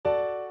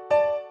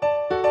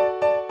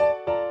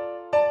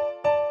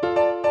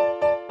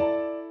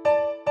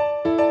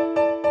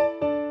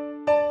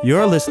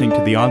You're listening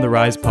to the On the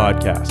Rise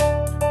podcast,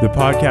 the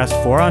podcast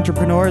for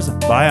entrepreneurs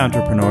by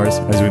entrepreneurs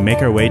as we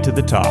make our way to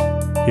the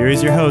top. Here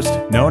is your host,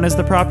 known as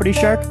the Property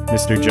Shark,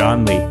 Mr.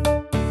 John Lee.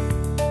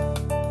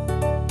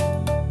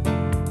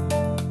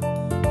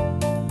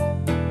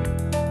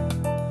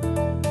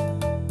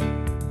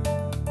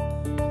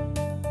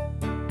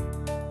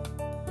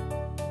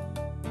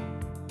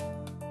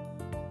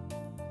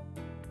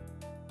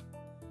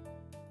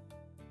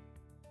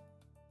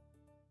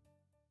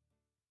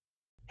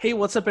 Hey,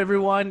 what's up,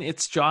 everyone?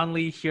 It's John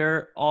Lee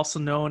here, also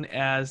known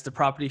as the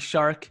Property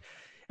Shark,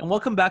 and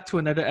welcome back to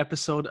another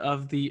episode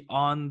of the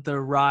On the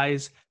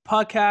Rise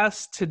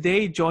podcast.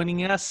 Today,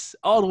 joining us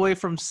all the way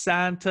from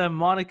Santa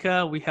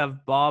Monica, we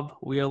have Bob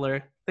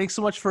Wheeler. Thanks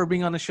so much for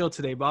being on the show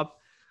today, Bob.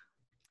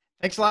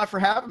 Thanks a lot for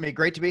having me.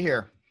 Great to be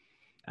here.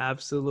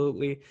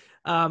 Absolutely.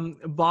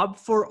 Bob,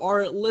 for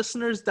our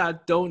listeners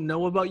that don't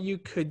know about you,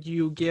 could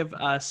you give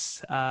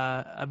us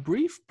a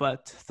brief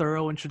but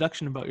thorough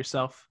introduction about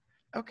yourself?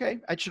 Okay.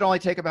 It should only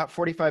take about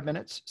 45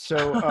 minutes.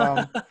 So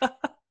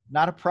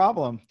not a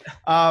problem.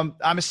 I'm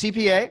a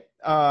CPA.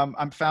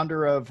 I'm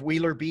founder of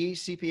Wheeler B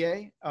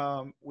CPA.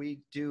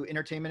 We do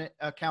entertainment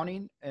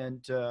accounting,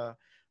 and I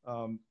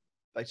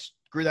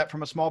grew that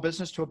from a small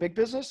business to a big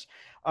business.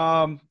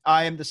 I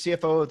am the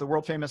CFO of the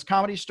world famous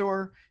Comedy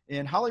Store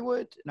in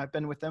Hollywood, and I've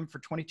been with them for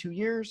 22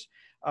 years.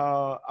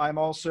 I'm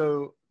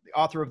also the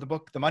author of the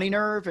book, The Money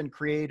Nerve, and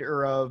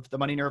creator of the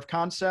Money Nerve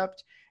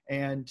concept,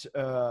 and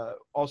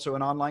also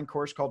an online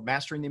course called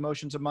Mastering the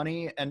Emotions of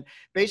Money. And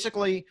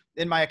basically,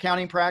 in my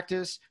accounting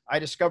practice, I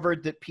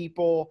discovered that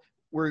people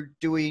were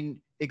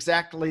doing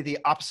exactly the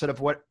opposite of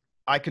what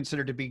I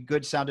consider to be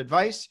good, sound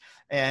advice.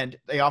 And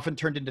they often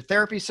turned into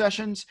therapy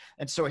sessions.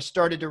 And so I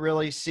started to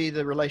really see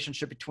the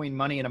relationship between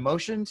money and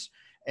emotions.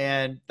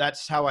 And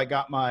that's how I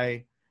got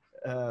my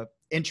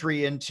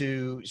entry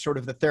into sort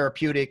of the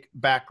therapeutic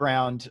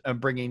background of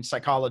bringing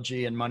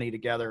psychology and money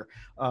together.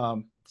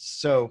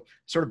 So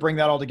sort of bring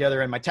that all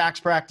together in my tax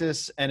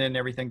practice and in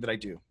everything that I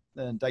do.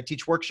 And I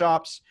teach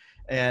workshops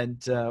and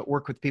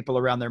work with people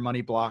around their money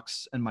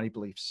blocks and money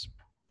beliefs.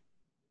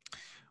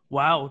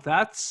 Wow,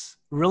 that's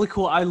really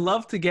cool. I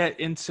love to get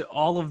into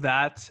all of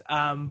that.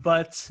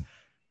 But,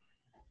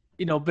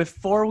 you know,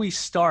 before we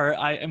start,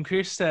 I am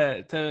curious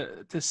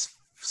to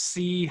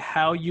see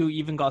how you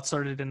even got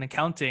started in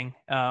accounting,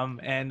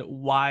 and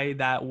why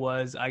that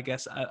was, I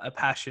guess, a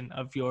passion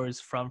of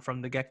yours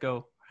from the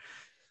get-go.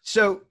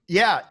 So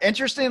yeah,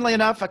 interestingly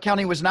enough,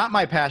 accounting was not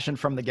my passion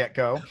from the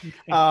get-go.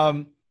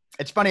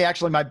 It's funny,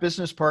 actually, my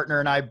business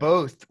partner and I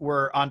both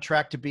were on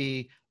track to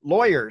be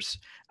lawyers.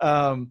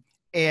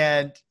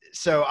 And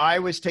so I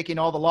was taking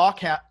all the law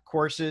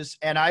courses,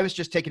 and I was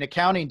just taking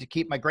accounting to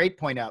keep my grade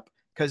point up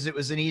because it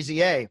was an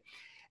easy A.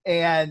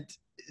 And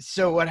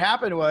so what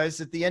happened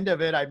was, at the end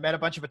of it, I met a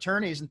bunch of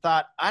attorneys and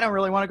thought, I don't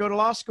really want to go to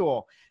law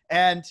school.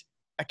 And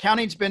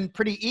accounting's been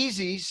pretty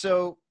easy,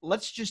 so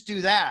let's just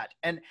do that.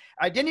 And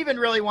I didn't even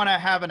really want to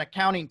have an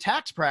accounting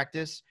tax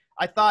practice.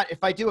 I thought,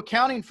 if I do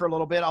accounting for a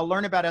little bit, I'll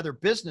learn about other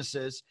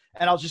businesses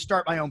and I'll just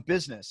start my own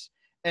business.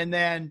 And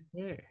then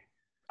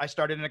I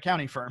started an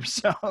accounting firm.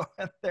 So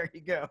there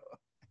you go.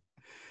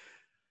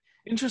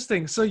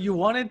 Interesting. So you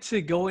wanted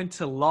to go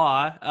into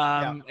law,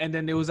 and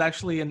then it was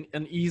actually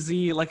an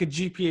easy, like a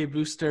GPA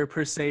booster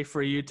per se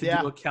for you to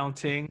do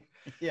accounting.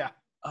 Yeah.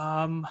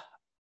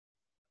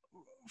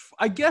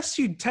 I guess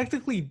you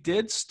technically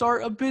did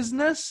start a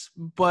business,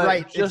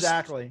 but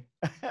exactly.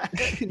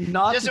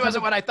 Not just it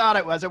wasn't what I thought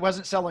it was. It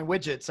wasn't selling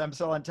widgets. I'm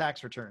selling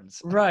tax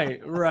returns. Right.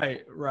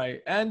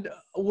 And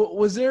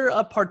was there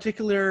a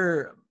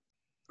particular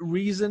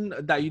reason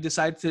that you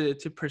decided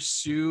to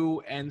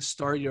pursue and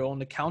start your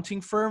own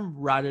accounting firm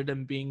rather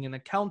than being an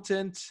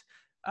accountant?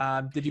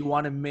 Did you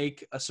want to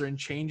make a certain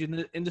change in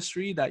the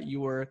industry that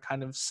you were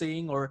kind of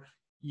seeing, or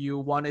you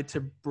wanted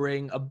to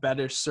bring a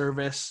better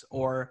service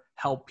or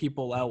help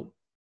people out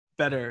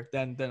better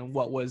than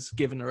what was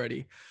given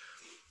already?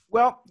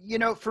 Well, you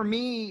know, for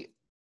me,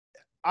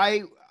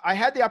 I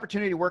had the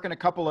opportunity to work in a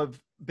couple of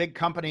big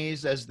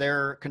companies as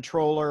their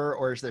controller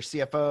or as their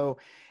CFO.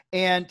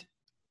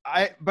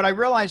 But I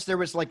realized there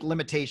was like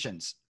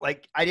limitations.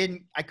 Like I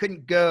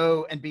couldn't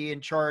go and be in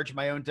charge of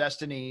my own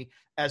destiny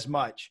as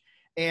much.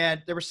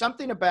 And there was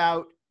something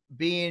about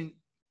being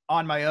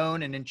on my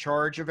own and in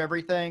charge of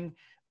everything,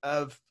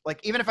 of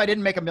like, even if I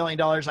didn't make $1 million,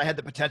 I had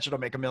the potential to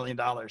make $1 million.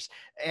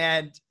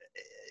 And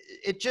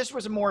it just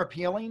was more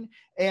appealing.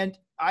 And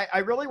I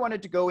really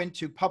wanted to go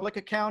into public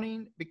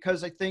accounting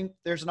because I think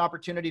there's an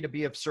opportunity to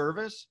be of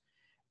service.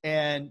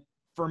 And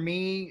for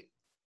me,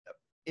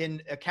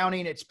 in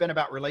accounting, it's been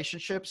about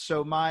relationships.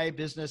 So my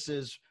business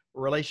is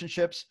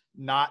relationships,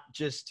 not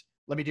just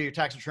let me do your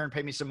tax return,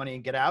 pay me some money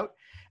and get out.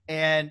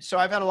 And so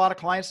I've had a lot of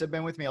clients that have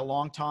been with me a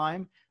long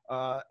time.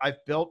 I've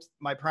built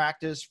my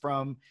practice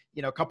from,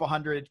 a couple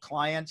hundred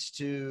clients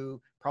to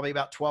probably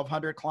about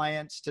 1,200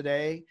 clients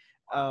today,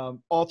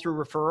 all through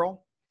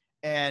referral.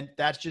 And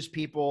that's just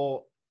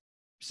people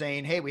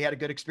saying, hey, we had a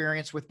good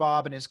experience with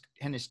Bob and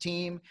his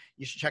team.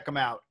 You should check them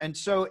out. And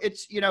so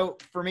it's,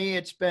 for me,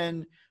 it's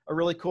been a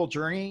really cool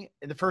journey.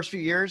 In the first few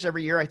years,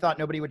 every year I thought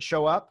nobody would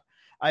show up.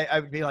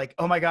 I would be like,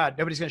 oh my God,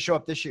 nobody's going to show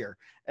up this year.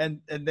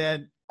 And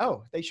then,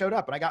 oh, they showed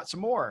up and I got some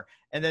more.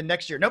 And then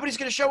next year, nobody's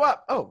going to show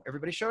up. Oh,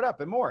 everybody showed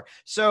up and more.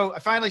 So I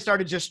finally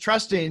started just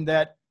trusting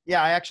that,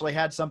 yeah, I actually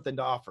had something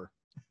to offer.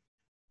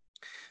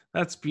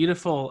 That's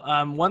beautiful.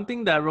 One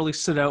thing that really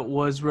stood out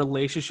was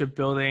relationship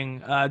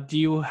building. Do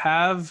you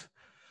have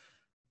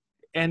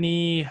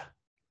any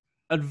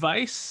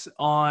advice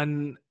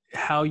on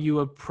how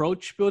you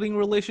approach building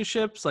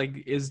relationships?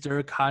 Like, is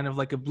there kind of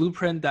like a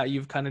blueprint that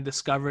you've kind of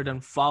discovered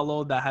and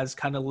followed that has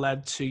kind of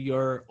led to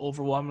your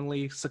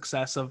overwhelmingly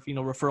success of,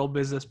 referral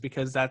business?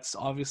 Because that's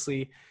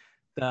obviously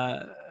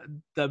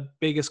the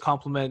biggest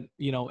compliment,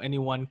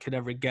 anyone could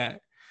ever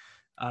get.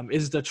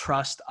 Is the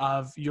trust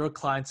of your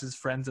clients as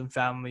friends and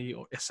family,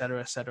 or et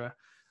cetera, et cetera.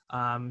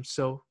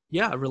 So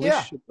yeah,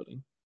 relationship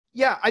building.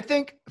 Yeah, I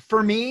think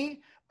for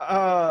me,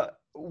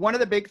 one of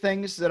the big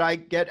things that I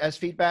get as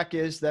feedback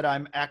is that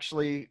I'm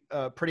actually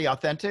pretty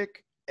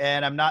authentic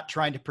and I'm not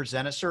trying to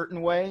present a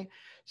certain way.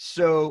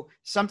 So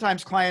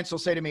sometimes clients will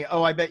say to me,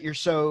 oh, I bet you're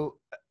so,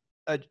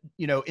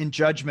 in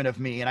judgment of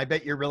me. And I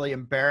bet you're really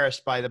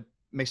embarrassed by the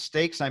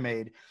mistakes I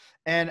made.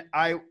 And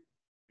I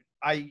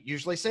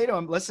usually say to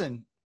them,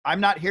 listen, I'm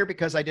not here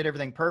because I did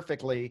everything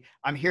perfectly.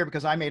 I'm here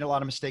because I made a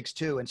lot of mistakes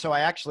too. And so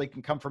I actually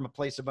can come from a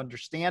place of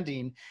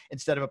understanding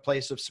instead of a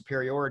place of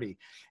superiority.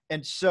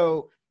 And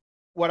so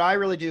what I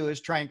really do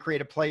is try and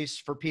create a place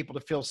for people to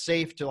feel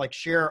safe to like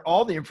share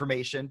all the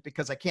information,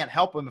 because I can't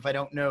help them if I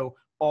don't know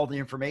all the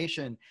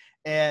information.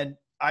 And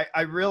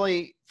I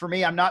really, for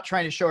me, I'm not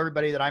trying to show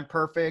everybody that I'm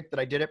perfect, that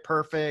I did it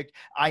perfect.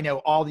 I know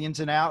all the ins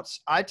and outs.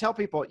 I tell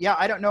people, yeah,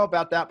 I don't know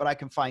about that, but I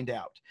can find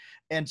out.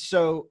 And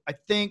so I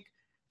think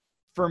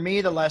for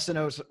me, the lesson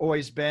has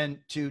always been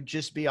to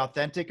just be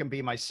authentic and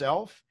be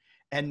myself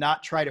and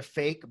not try to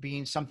fake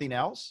being something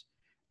else.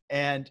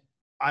 And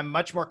I'm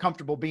much more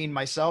comfortable being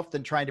myself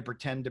than trying to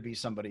pretend to be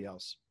somebody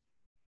else.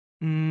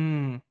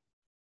 I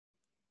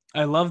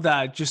love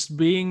that. Just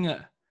being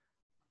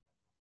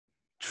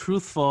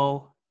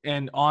truthful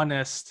and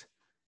honest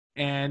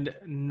and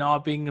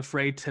not being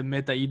afraid to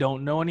admit that you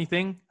don't know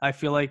anything. I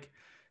feel like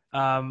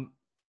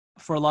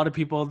for a lot of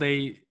people,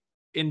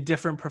 in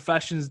different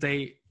professions,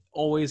 they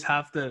always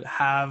have to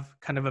have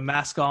kind of a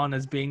mask on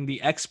as being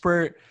the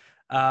expert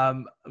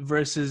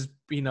versus,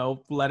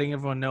 letting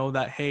everyone know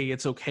that, hey,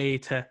 it's okay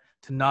to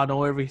not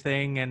know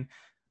everything. And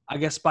I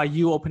guess by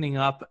you opening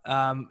up,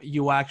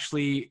 you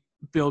actually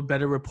build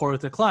better rapport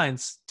with the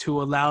clients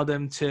to allow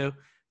them to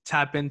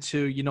tap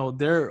into,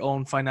 their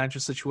own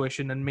financial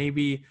situation and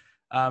maybe,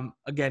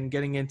 again,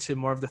 getting into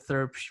more of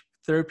the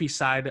therapy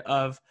side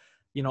of,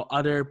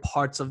 other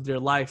parts of their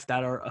life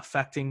that are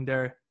affecting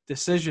their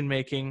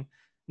decision-making,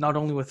 not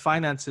only with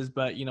finances,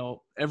 but,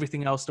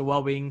 everything else, the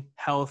well-being,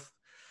 health,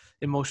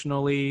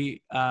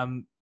 emotionally,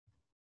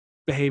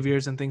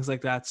 behaviors and things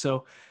like that.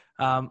 So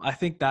I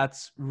think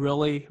that's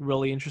really,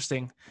 really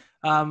interesting.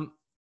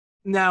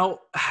 Now,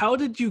 how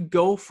did you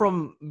go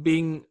from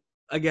being,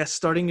 I guess,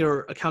 starting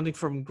your accounting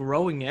firm,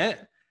 growing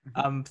it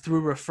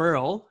through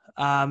referral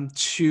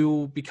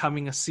to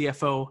becoming a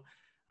CFO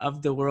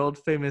of the world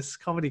famous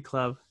comedy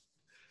club?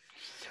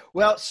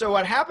 Well, so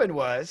what happened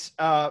was,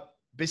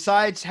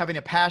 besides having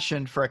a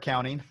passion for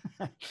accounting,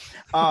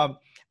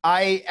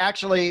 I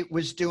actually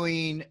was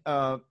doing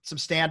some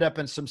stand-up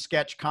and some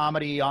sketch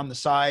comedy on the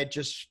side.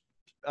 Just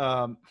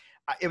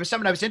it was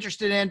something I was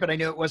interested in, but I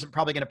knew it wasn't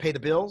probably going to pay the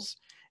bills.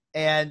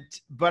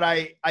 But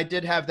I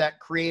did have that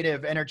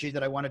creative energy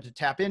that I wanted to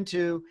tap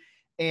into.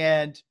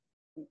 And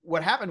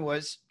what happened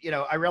was,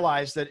 I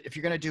realized that if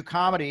you're going to do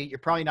comedy, you're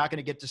probably not going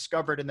to get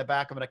discovered in the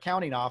back of an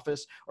accounting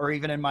office or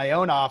even in my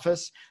own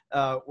office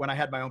when I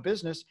had my own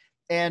business.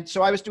 And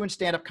so I was doing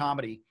stand-up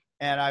comedy,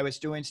 and I was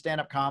doing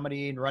stand-up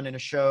comedy and running a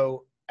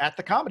show at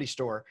the Comedy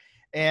Store.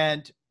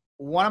 And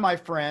one of my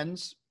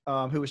friends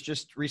who was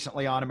just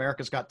recently on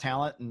America's Got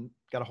Talent and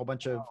got a whole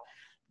bunch of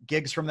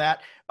gigs from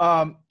that,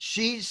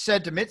 she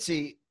said to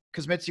Mitzi,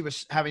 because Mitzi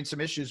was having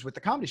some issues with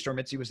the Comedy Store.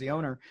 Mitzi was the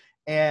owner.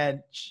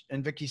 And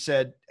Vicky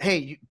said,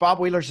 hey, Bob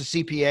Wheeler's a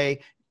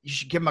CPA. You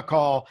should give him a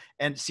call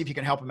and see if you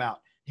can help him out.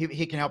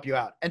 He can help you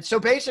out. And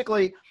so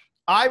basically,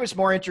 I was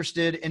more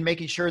interested in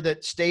making sure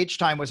that stage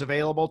time was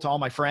available to all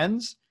my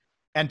friends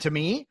and to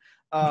me,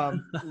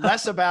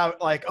 less about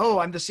like, oh,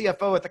 I'm the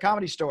CFO at the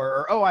Comedy Store,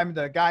 or, oh, I'm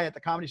the guy at the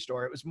Comedy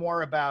Store. It was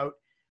more about,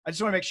 I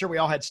just want to make sure we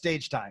all had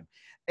stage time.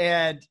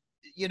 And,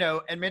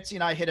 and Mitzi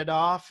and I hit it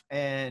off,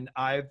 and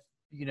I've,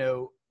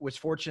 was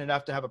fortunate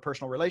enough to have a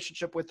personal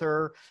relationship with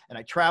her, and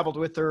I traveled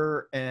with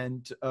her,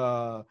 and,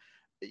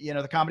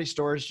 the Comedy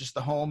Store is just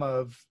the home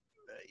of,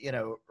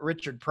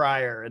 Richard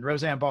Pryor and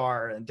Roseanne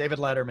Barr and David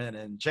Letterman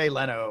and Jay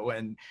Leno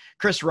and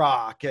Chris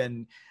Rock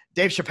and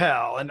Dave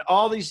Chappelle and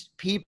all these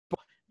people.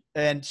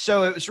 And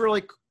so it was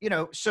really,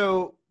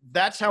 so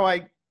that's how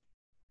I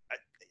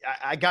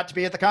got to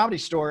be at the Comedy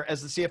Store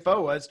as the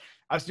CFO. Was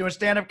I was doing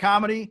stand-up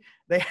comedy.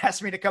 They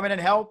asked me to come in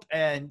and help,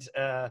 and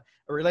a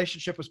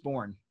relationship was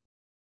born.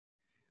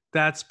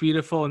 That's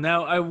beautiful.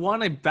 Now I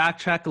want to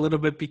backtrack a little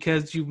bit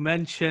because you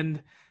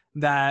mentioned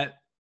that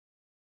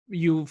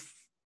you've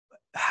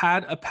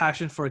had a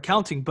passion for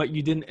accounting, but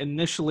you didn't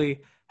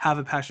initially have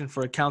a passion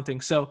for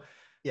accounting. So,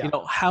 Yeah.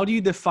 how do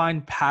you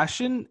define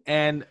passion,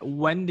 and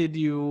when did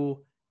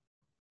you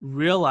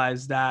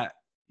realize that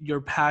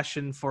your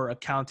passion for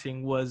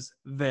accounting was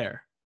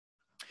there?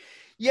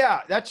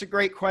 Yeah, that's a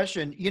great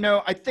question.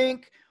 I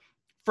think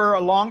for a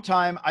long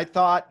time, I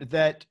thought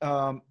that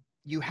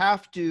you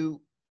have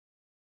to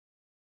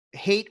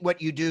hate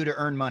what you do to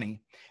earn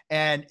money,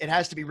 and it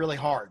has to be really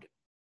hard.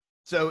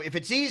 So if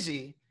it's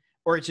easy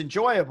or it's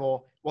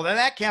enjoyable, well, then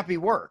that can't be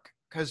work,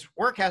 because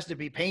work has to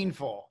be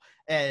painful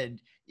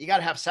and you got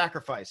to have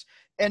sacrifice.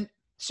 And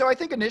so I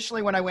think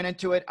initially when I went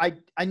into it, I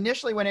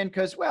initially went in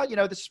because, well,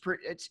 this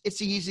is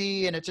it's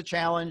easy and it's a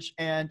challenge.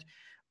 And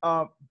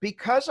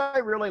because I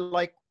really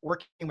like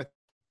working with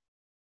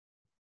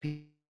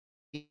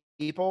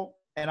people,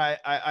 and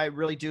I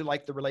really do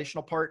like the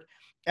relational part.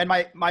 And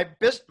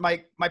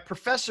my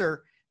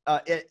professor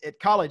at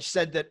college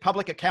said that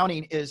public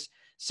accounting is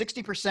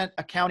 60%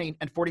 accounting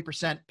and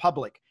 40%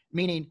 public,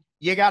 meaning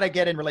you got to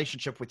get in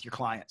relationship with your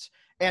clients.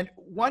 And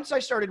once I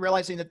started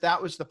realizing that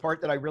that was the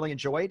part that I really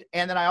enjoyed,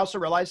 and then I also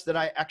realized that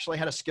I actually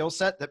had a skill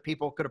set that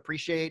people could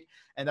appreciate,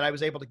 and that I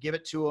was able to give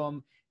it to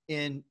them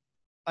in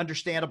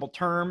understandable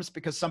terms,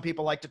 because some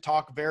people like to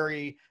talk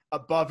very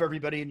above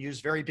everybody and use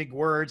very big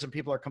words, and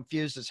people are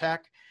confused as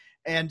heck.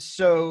 And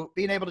so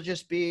being able to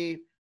just be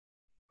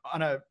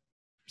on a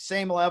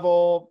same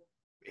level,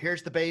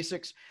 here's the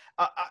basics.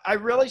 I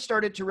really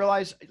started to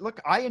realize,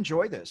 look, I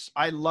enjoy this.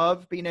 I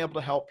love being able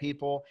to help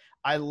people.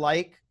 I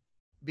like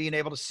being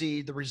able to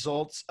see the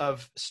results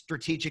of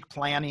strategic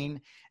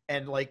planning,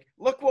 and like,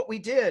 look what we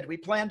did. We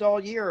planned all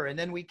year, and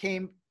then we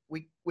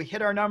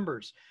hit our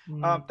numbers.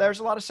 There's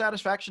a lot of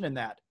satisfaction in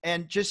that.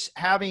 And just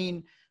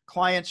having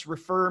clients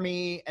refer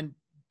me and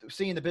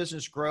seeing the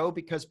business grow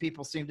because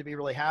people seem to be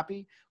really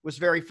happy was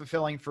very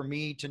fulfilling for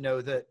me, to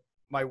know that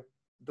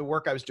the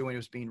work I was doing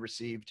was being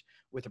received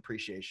with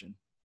appreciation.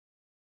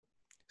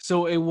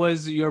 So it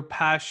was your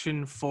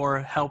passion for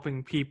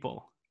helping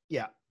people.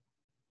 Yeah.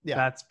 Yeah.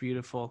 That's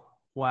beautiful.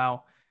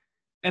 Wow.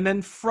 And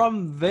then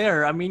from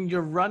there, I mean,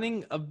 you're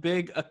running a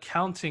big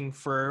accounting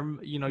firm,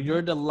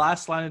 you're the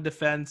last line of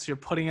defense, you're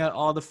putting out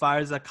all the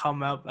fires that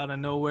come up out of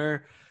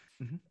nowhere.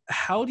 Mm-hmm.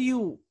 How do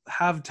you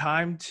have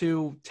time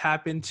to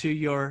tap into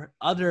your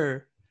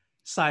other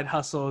side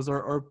hustles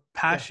or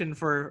passion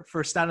for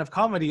stand-up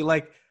comedy?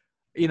 Like,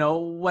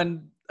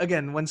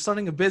 when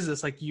starting a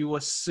business, like, you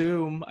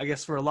assume, I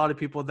guess for a lot of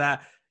people,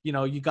 that,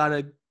 you got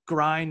to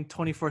grind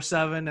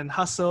 24/7 and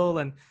hustle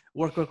and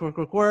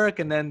work.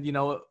 And then,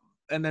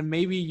 and then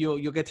maybe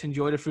you'll get to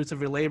enjoy the fruits of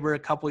your labor a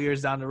couple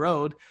years down the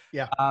road.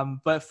 Yeah.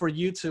 But for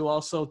you to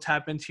also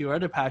tap into your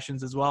other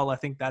passions as well, I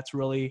think that's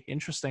really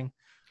interesting.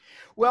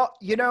 Well,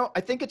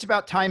 I think it's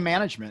about time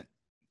management.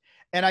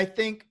 And I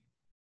think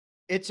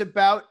it's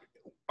about,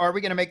 are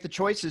we going to make the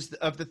choices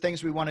of the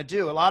things we want to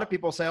do? A lot of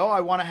people say, oh,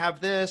 I want to have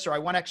this, or I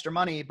want extra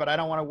money, but I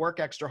don't want to work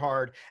extra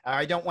hard.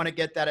 I don't want to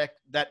get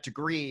that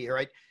degree.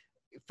 Right.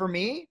 For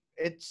me,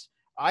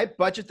 I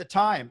budget the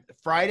time.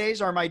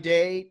 Fridays are my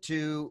day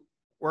to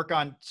work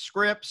on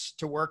scripts,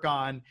 to work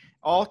on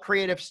all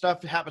creative stuff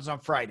that happens on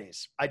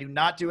Fridays. I do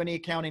not do any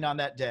accounting on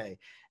that day.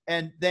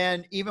 And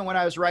then even when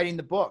I was writing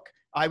the book,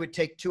 I would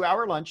take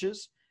 2-hour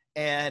lunches,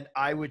 and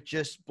I would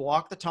just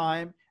block the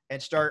time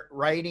and start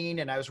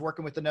writing. And I was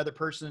working with another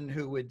person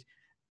who would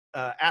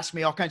ask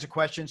me all kinds of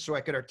questions so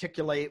I could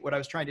articulate what I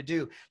was trying to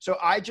do. So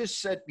I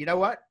just said, you know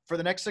what, for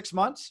the next 6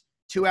 months,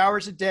 2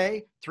 hours a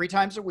day, 3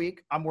 times a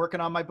week, I'm working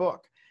on my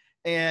book.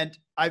 And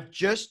I've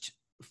just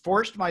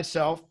forced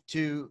myself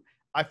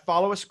I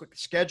follow a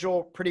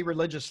schedule pretty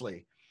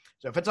religiously.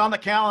 So if it's on the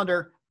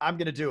calendar, I'm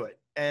going to do it.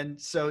 And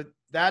so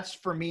that's,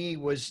 for me,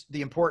 was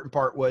the important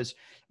part, was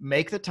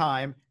make the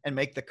time and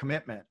make the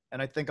commitment.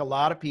 And I think a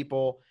lot of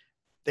people,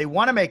 they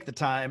want to make the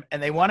time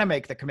and they want to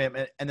make the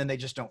commitment, and then they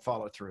just don't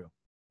follow through.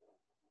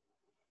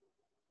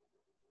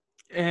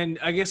 And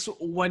I guess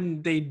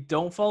when they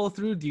don't follow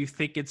through, do you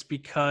think it's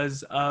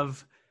because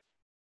of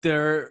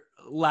their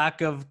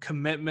lack of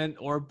commitment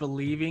or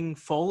believing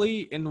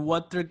fully in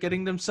what they're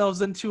getting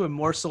themselves into, and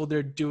more so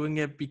they're doing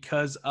it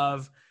because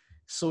of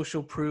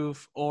social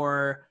proof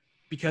or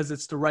because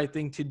it's the right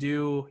thing to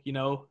do,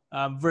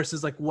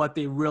 versus like what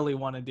they really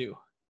want to do?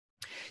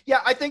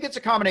 Yeah, I think it's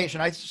a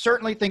combination. I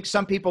certainly think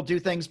some people do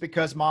things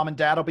because mom and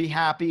dad will be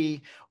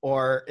happy,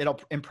 or it'll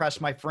impress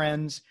my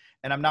friends,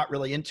 and I'm not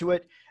really into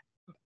it.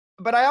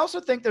 But I also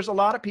think there's a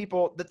lot of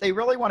people that they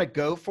really want to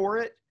go for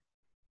it,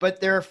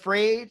 but they're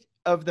afraid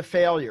of the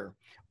failure.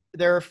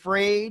 They're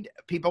afraid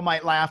people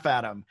might laugh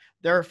at them.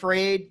 They're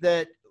afraid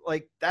that,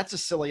 like, that's a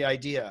silly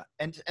idea.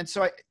 And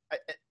so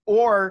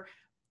or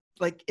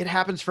like, it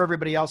happens for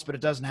everybody else, but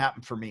it doesn't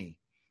happen for me.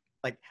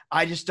 Like,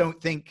 I just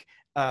don't think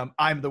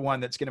I'm the one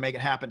that's going to make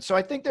it happen. So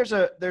I think there's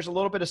a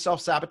little bit of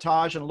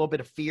self-sabotage and a little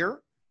bit of fear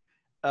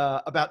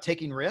about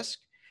taking risk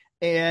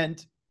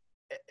and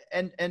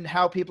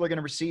how people are going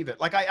to receive it.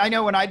 Like, I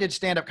know when I did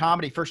stand-up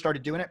comedy, first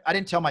started doing it, I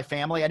didn't tell my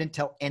family. I didn't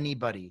tell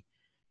anybody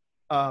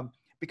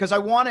because I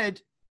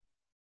wanted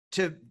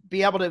to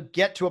be able to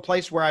get to a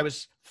place where I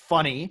was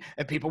funny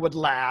and people would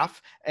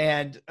laugh,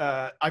 and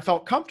I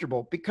felt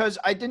comfortable because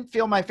I didn't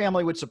feel my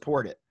family would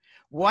support it.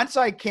 Once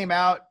I came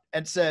out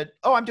and said,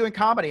 oh, I'm doing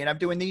comedy and I'm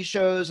doing these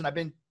shows and I've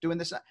been doing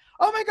this.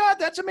 Oh my God,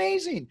 that's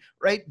amazing.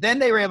 Right. Then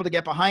they were able to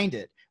get behind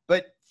it.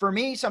 But for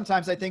me,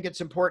 sometimes I think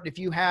it's important if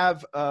you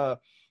have a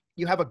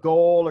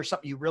goal or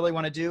something you really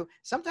want to do,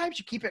 sometimes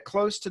you keep it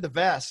close to the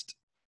vest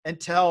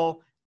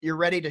until you're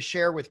ready to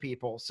share with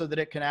people so that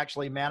it can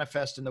actually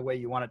manifest in the way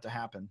you want it to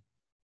happen.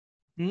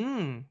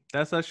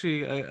 That's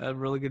actually a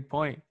really good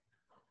point,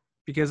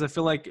 because I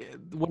feel like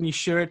when you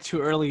share it too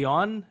early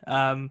on,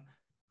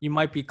 you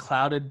might be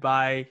clouded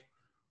by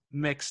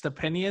mixed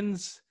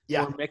opinions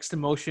or mixed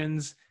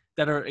emotions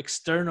that are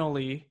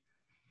externally,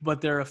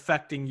 but they're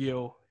affecting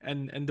you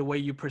and the way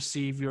you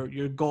perceive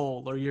your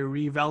goal, or you're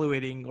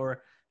reevaluating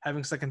or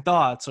having second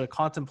thoughts or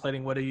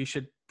contemplating whether you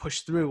should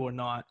push through or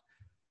not.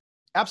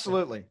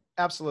 Absolutely.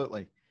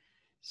 Absolutely.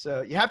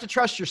 So you have to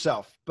trust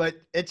yourself, but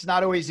it's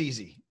not always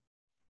easy.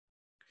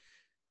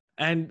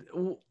 And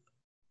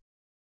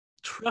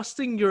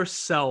trusting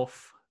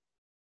yourself,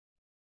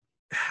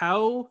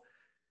 how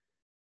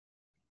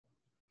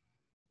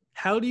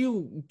do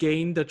you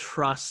gain the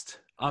trust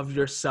of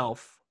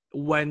yourself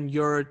when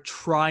you're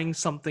trying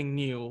something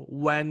new,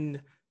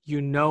 when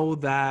you know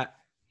that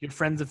your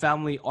friends and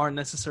family aren't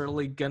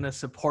necessarily going to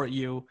support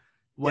you,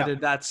 whether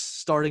that's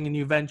starting a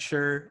new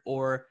venture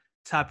or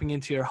tapping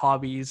into your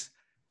hobbies?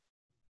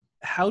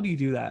 How do you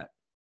do that?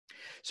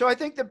 So I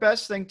think the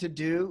best thing to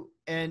do,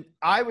 and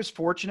I was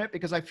fortunate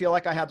because I feel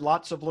like I had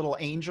lots of little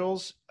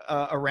angels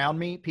around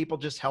me, people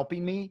just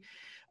helping me.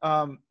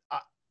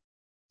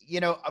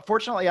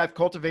 Fortunately, I've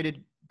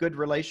cultivated good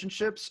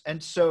relationships.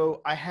 And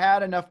so I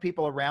had enough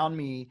people around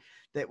me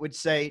that would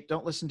say,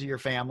 don't listen to your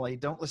family,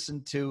 don't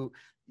listen to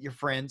your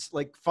friends,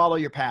 like follow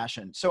your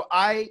passion. So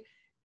I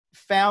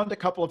found a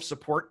couple of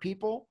support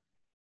people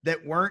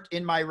that weren't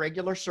in my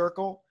regular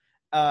circle,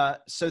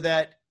 so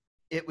that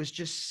it was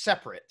just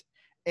separate.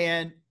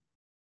 And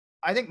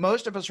I think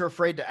most of us are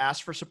afraid to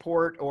ask for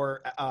support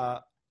or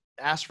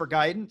ask for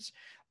guidance.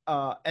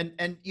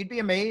 And you'd be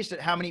amazed at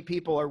how many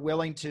people are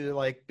willing to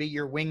like be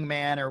your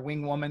wingman or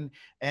wingwoman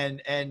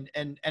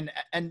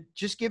and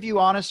just give you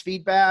honest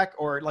feedback,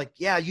 or like,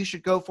 yeah, you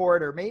should go for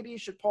it, or maybe you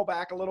should pull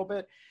back a little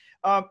bit.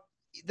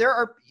 There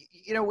are,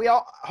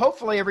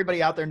 hopefully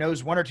everybody out there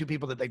knows one or two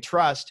people that they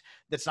trust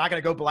that's not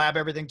going to go blab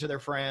everything to their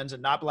friends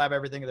and not blab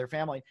everything to their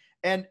family.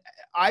 And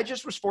I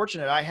just was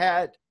fortunate. I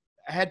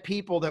had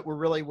people that were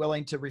really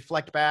willing to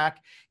reflect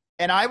back.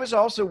 And I was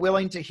also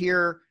willing to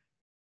hear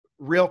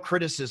real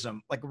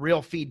criticism, like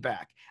real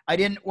feedback. I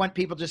didn't want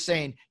people just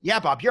saying,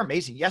 yeah, Bob, you're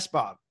amazing. Yes,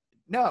 Bob.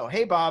 No,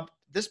 hey, Bob,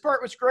 this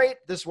part was great.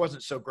 This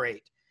wasn't so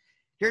great.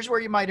 Here's where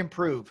you might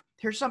improve.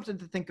 Here's something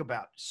to think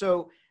about.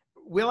 So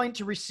willing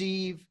to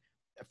receive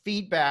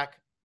feedback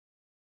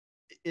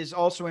is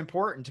also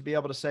important, to be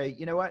able to say,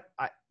 you know what,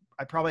 I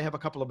probably have a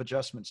couple of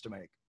adjustments to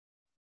make.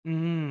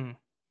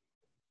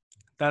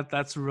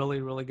 That's a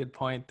really, really good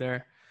point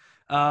there.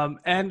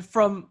 And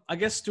from, I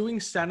guess, doing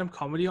stand-up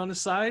comedy on the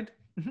side,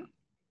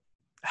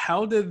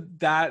 how did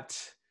that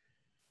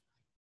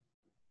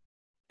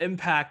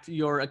impact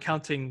your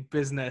accounting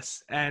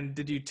business? And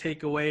did you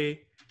take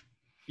away,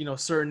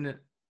 certain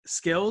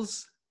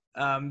skills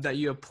that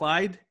you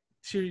applied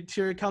to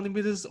your accounting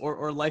business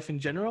or life in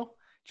general?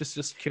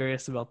 Just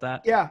curious about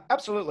that. Yeah,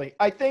 absolutely.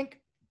 I think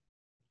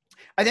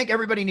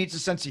everybody needs a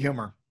sense of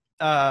humor.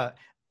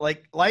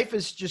 Like life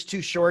is just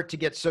too short to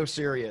get so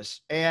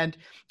serious. And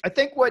I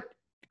think what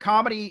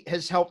comedy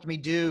has helped me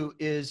do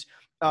is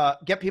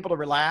get people to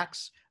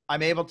relax.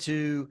 I'm able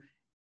to,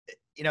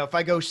 if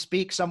I go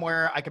speak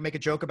somewhere, I can make a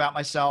joke about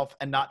myself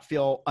and not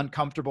feel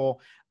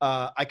uncomfortable.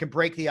 I can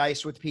break the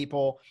ice with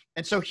people.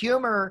 And so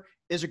humor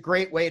is a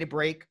great way to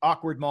break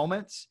awkward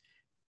moments.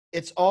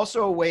 It's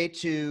also a way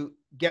to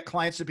get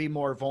clients to be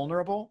more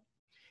vulnerable.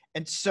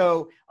 And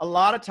so a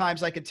lot of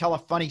times I could tell a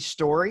funny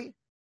story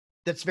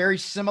that's very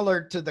similar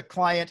to the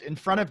client in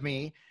front of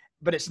me,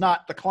 but it's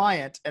not the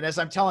client. And as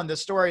I'm telling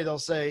this story, they'll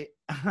say,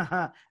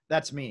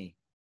 that's me.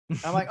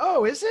 I'm like,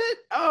 oh, is it?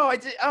 Oh, I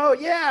did. Oh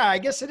yeah, I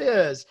guess it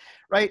is.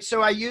 Right.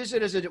 So I use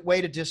it as a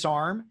way to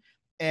disarm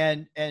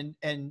and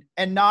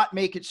not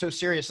make it so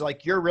serious.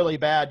 Like, you're really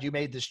bad, you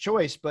made this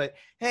choice, but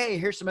hey,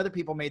 here's some other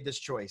people made this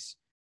choice.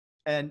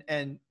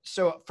 And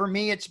so for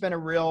me, it's been a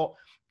real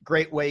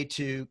great way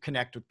to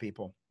connect with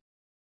people.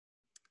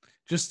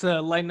 Just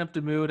to lighten up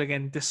the mood,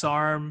 again,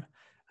 disarm,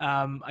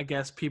 I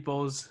guess,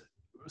 people's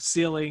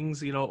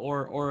ceilings,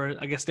 or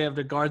I guess they have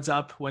their guards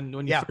up when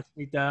you first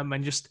meet them,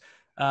 and just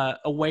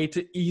a way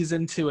to ease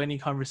into any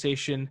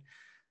conversation.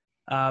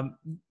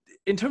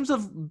 In terms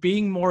of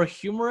being more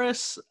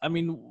humorous, I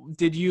mean,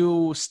 did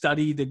you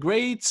study the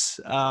greats?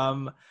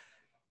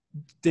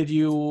 Did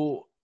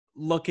you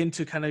look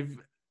into kind of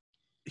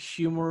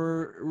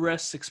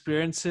humorous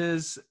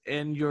experiences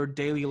in your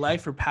daily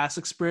life or past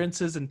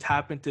experiences and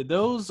tap into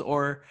those?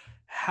 Or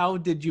how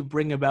did you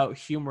bring about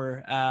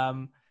humor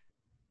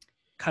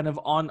kind of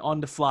on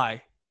the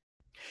fly?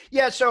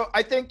 Yeah, so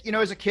I think,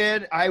 as a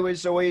kid, I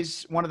was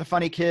always one of the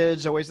funny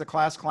kids, always the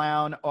class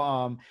clown.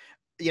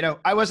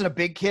 I wasn't a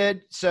big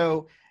kid,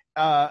 so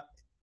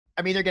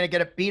I'm either going to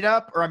get a beat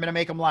up or I'm going to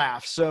make them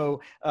laugh.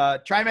 So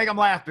try and make them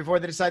laugh before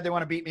they decide they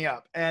want to beat me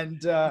up.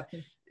 And,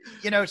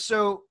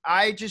 so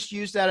I just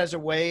used that as a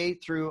way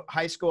through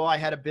high school. I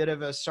had a bit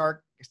of a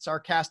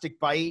sarcastic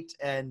bite,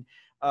 and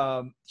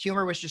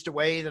humor was just a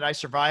way that I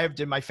survived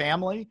in my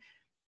family.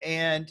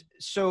 And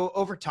so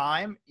over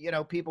time,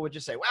 people would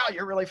just say, wow,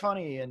 you're really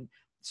funny. And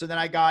so then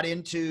I got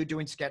into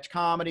doing sketch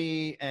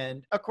comedy.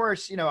 And of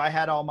course, I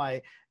had all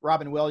my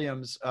Robin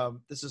Williams.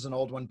 This is an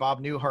old one,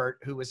 Bob Newhart,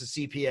 who was a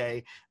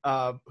CPA,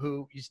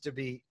 who used to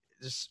be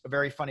just a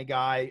very funny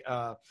guy,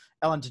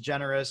 Ellen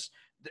DeGeneres,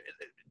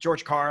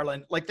 George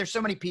Carlin. Like, there's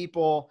so many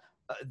people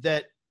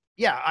that,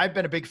 I've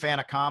been a big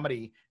fan of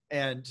comedy.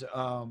 And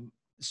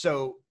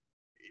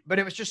but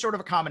it was just sort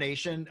of a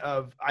combination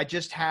of, I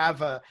just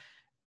have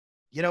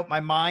my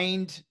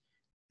mind,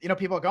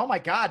 people go, oh my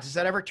God, does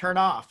that ever turn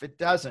off? It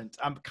doesn't.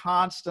 I'm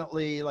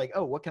constantly like,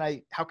 oh,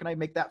 how can I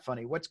make that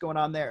funny? What's going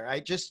on there? I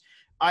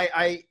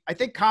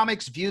think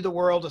comics view the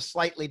world a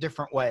slightly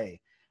different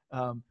way.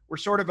 We're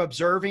sort of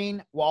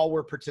observing while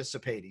we're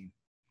participating.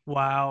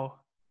 Wow.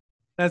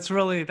 That's a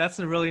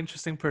really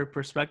interesting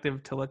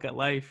perspective to look at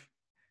life.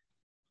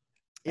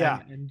 Yeah.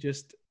 And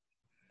just,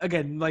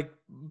 again, like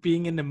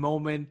being in the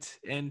moment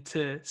and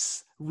to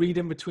read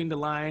in between the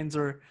lines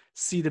or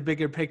see the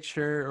bigger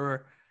picture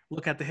or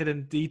look at the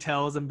hidden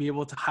details and be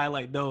able to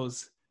highlight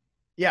those.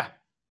 Yeah.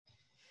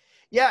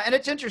 Yeah. And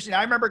it's interesting.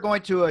 I remember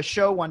going to a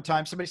show one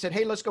time. Somebody said,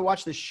 hey, let's go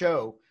watch this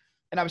show.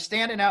 And I was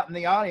standing out in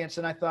the audience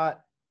and I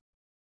thought,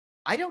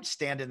 I don't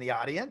stand in the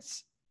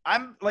audience.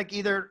 I'm like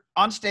either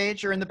on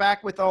stage or in the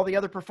back with all the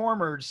other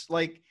performers.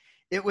 Like,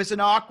 it was an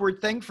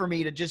awkward thing for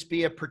me to just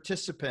be a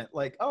participant.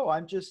 Like, oh,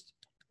 I'm just,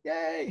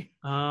 yay.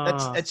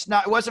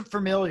 It wasn't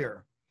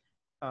familiar.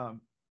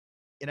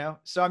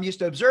 So I'm used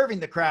to observing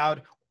the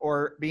crowd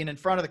or being in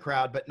front of the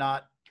crowd, but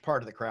not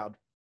part of the crowd.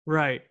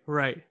 Right.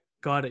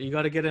 Got it. You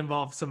got to get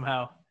involved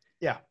somehow.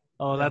 Yeah.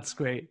 Oh, yeah. That's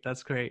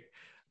great.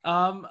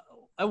 I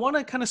want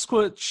to kind of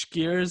switch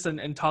gears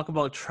and talk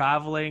about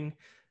traveling.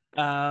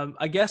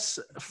 I guess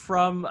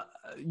from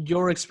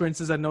your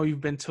experiences, I know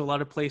you've been to a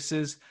lot of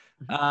places.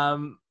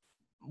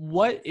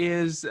 What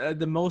is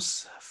the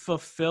most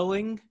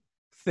fulfilling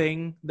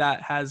thing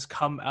that has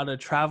come out of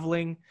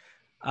traveling?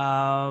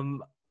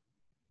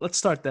 Let's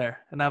start there.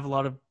 And I have a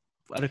lot of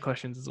other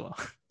questions as well.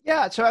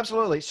 Yeah, so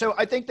absolutely. So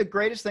I think the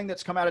greatest thing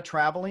that's come out of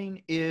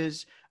traveling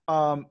is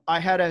I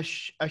had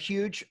a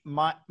huge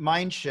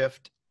mind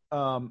shift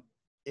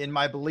in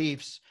my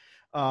beliefs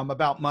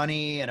about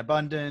money and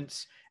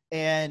abundance.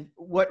 And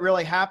what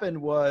really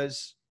happened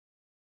was,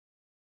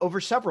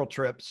 over several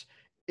trips,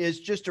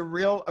 is just a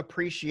real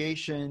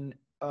appreciation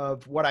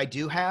of what I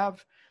do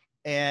have.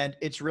 And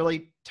it's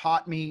really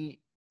taught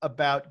me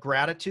about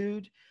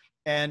gratitude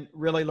and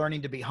really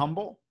learning to be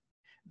humble.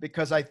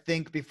 Because I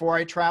think before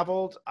I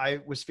traveled,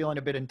 I was feeling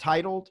a bit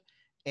entitled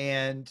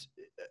and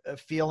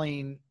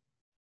feeling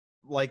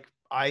like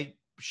I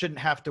shouldn't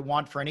have to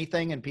want for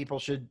anything, and people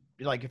should,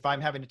 like, if I'm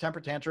having a temper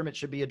tantrum, it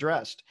should be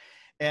addressed.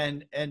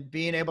 And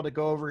being able to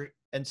go over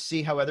and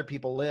see how other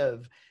people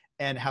live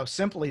and how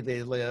simply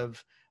they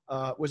live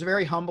was a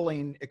very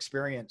humbling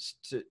experience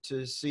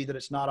to see that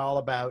it's not all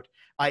about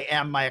I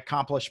am my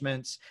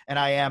accomplishments and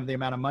I am the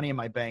amount of money in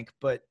my bank,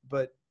 but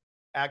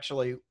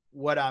actually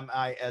what am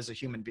I as a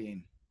human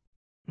being.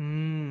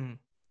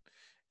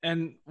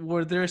 And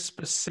were there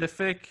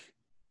specific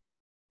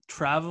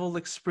travel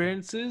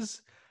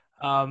experiences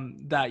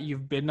that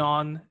you've been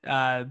on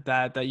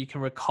that you can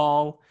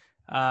recall?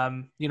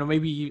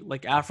 Maybe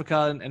like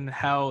Africa and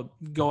how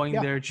going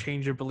there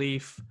changed your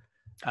belief.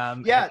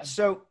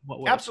 So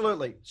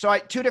absolutely. So I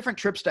 2 different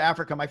trips to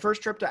Africa. My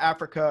first trip to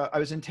Africa, I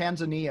was in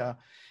Tanzania,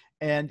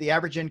 and the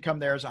average income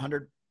there is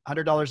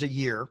 $100 a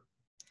year.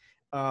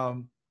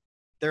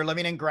 They're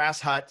living in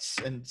grass huts,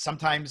 and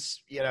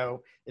sometimes,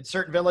 in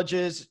certain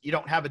villages, you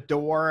don't have a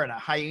door and a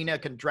hyena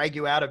can drag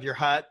you out of your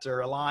hut,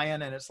 or a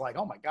lion. And it's like,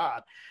 oh my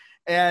God.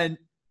 And,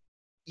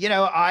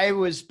 I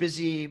was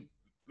busy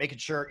making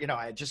sure,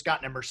 I had just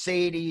gotten a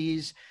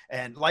Mercedes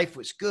and life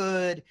was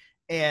good.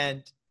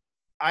 And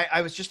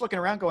I was just looking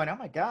around going, oh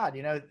my God,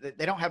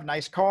 they don't have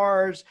nice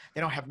cars.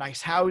 They don't have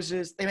nice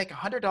houses. They make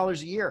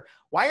 $100 a year.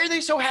 Why are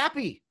they so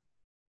happy?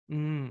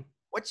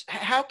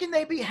 How can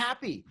they be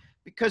happy?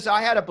 Because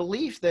I had a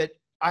belief that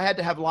I had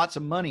to have lots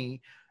of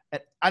money.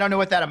 I don't know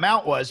what that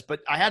amount was,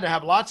 but I had to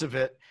have lots of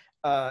it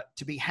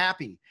to be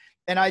happy.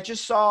 And I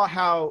just saw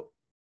how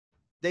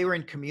they were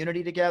in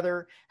community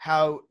together,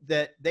 how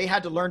that they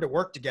had to learn to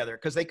work together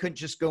because they couldn't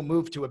just go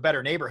move to a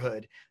better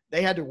neighborhood.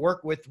 They had to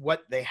work with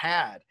what they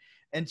had.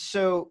 And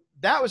so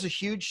that was a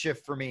huge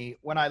shift for me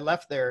when I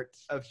left there,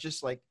 of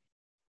just like,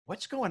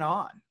 what's going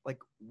on? Like,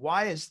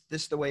 why is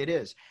this the way it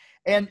is?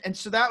 And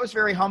so that was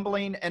very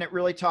humbling, and it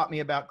really taught me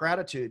about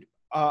gratitude.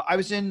 I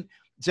was in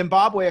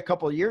Zimbabwe a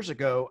couple of years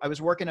ago. I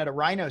was working at a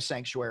rhino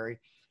sanctuary,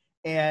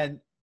 and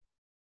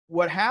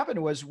what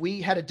happened was we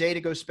had a day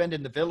to go spend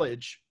in the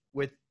village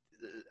with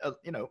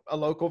a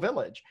local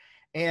village.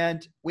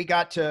 And we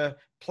got to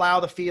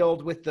plow the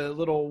field with the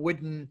little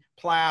wooden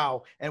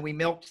plow, and we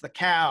milked the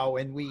cow,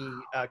 and we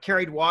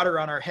carried water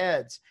on our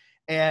heads.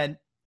 And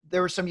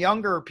there were some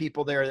younger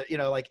people there,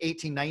 like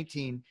 18,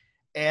 19.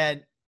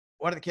 And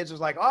one of the kids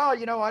was like, oh,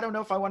 I don't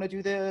know if I want to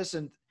do this.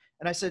 And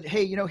I said,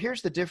 hey,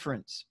 here's the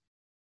difference.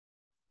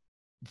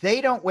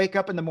 They don't wake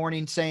up in the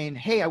morning saying,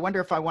 hey, I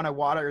wonder if I want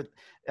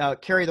to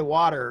carry the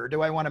water, or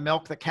do I want to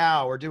milk the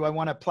cow, or do I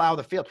want to plow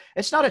the field?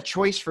 It's not a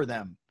choice for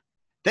them.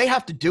 They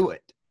have to do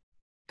it,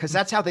 because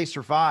that's how they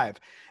survive.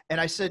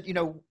 And I said,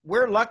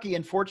 we're lucky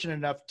and fortunate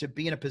enough to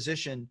be in a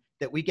position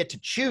that we get to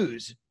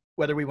choose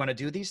whether we want to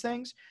do these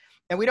things.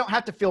 And we don't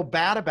have to feel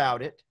bad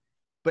about it,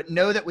 but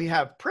know that we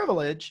have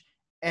privilege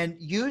and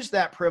use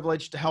that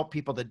privilege to help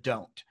people that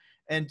don't.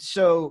 And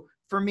so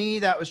for me,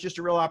 that was just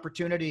a real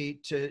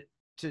opportunity to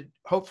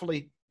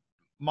hopefully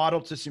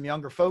model to some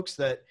younger folks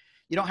that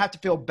you don't have to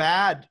feel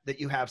bad that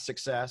you have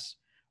success,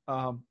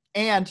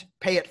 and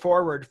pay it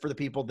forward for the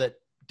people that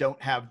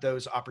don't have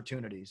those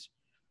opportunities.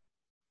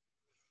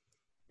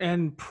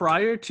 And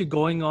prior to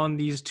going on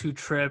these 2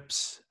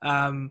 trips,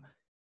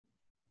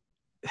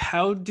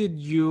 how did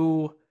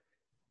you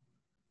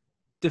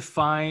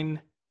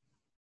define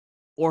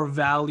or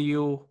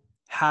value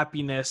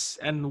happiness?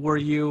 And were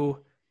you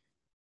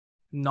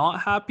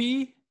not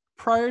happy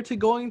prior to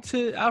going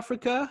to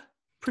Africa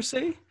per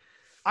se?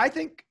 I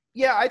think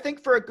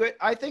for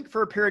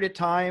a period of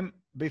time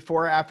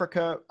before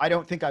Africa, I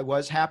don't think I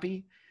was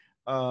happy.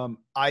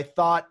 I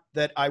thought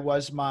that I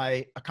was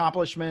my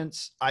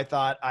accomplishments. I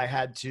thought I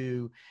had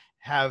to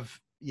have,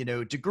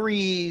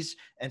 degrees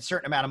and a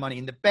certain amount of money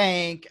in the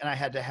bank. And I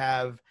had to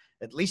have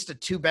at least a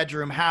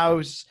 2-bedroom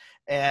house.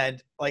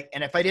 And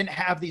if I didn't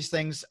have these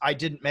things, I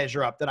didn't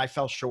measure up, then I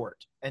fell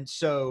short. And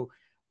so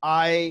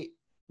I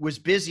was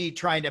busy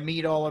trying to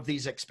meet all of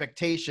these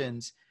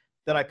expectations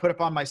that I put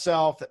upon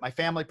myself, that my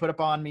family put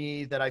upon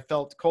me, that I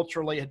felt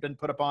culturally had been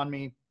put upon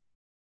me.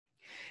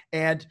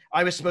 And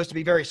I was supposed to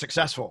be very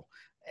successful.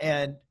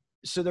 And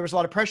so there was a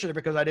lot of pressure there,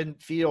 because I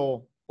didn't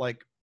feel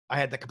like I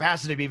had the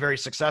capacity to be very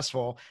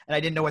successful, and I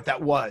didn't know what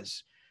that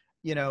was,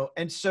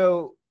 And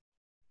so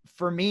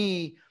for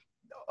me,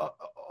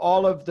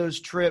 all of those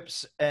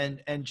trips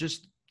and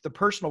just the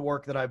personal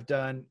work that I've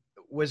done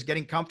was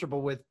getting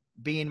comfortable with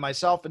being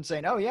myself and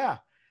saying, oh yeah,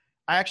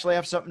 I actually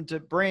have something to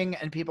bring,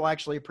 and people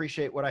actually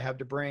appreciate what I have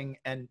to bring.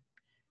 And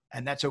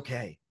that's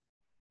okay.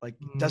 It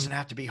doesn't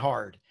have to be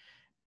hard.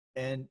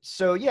 And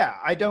so, yeah,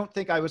 I don't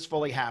think I was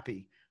fully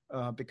happy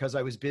because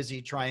I was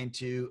busy trying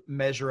to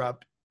measure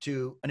up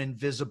to an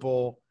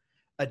invisible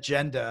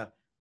agenda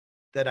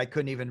that I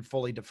couldn't even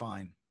fully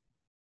define.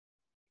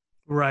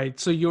 Right.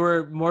 So you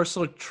were more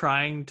so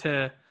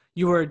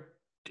you were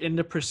in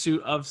the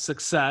pursuit of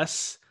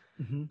success.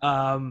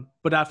 Mm-hmm.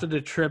 But after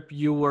the trip,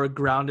 you were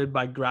grounded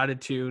by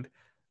gratitude.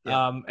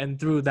 Yeah. And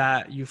through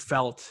that, you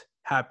felt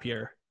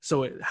happier.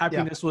 So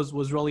happiness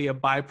was really a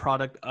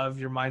byproduct of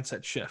your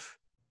mindset shift.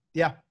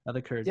 Yeah. That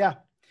occurred. Yeah,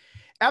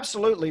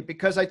 absolutely.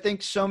 Because I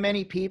think so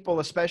many people,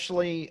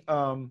 especially,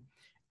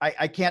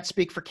 I can't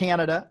speak for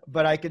Canada,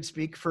 but I could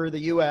speak for the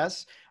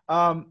US.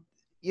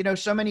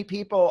 So many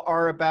people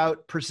are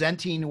about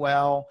presenting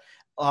well,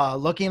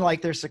 looking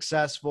like they're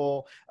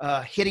successful,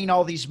 hitting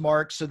all these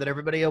marks so that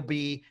everybody will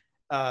be,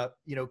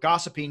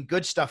 gossiping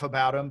good stuff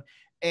about them.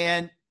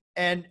 And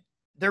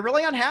they're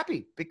really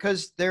unhappy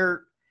because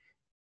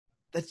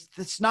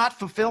that's not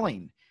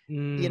fulfilling.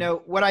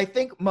 What I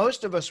think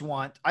most of us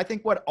want, I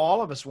think what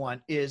all of us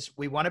want is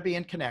we want to be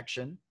in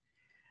connection.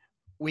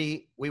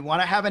 We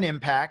want to have an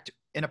impact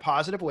in a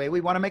positive way. We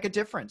want to make a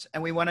difference,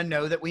 and we want to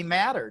know that we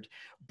mattered.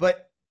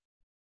 But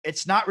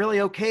it's not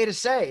really okay to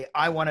say,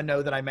 I want to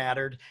know that I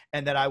mattered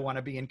and that I want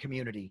to be in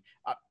community.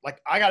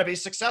 I got to be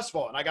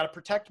successful and I got to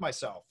protect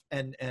myself.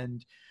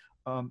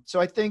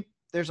 So I think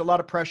there's a lot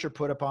of pressure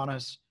put upon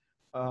us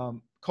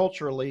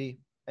culturally,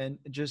 and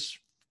just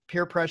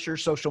peer pressure,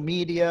 social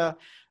media,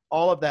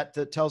 all of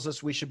that tells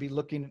us we should be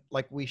looking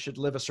like we should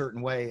live a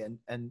certain way.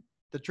 And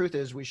the truth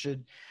is we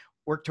should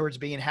work towards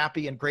being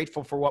happy and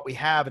grateful for what we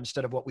have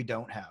instead of what we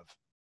don't have.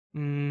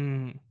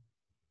 And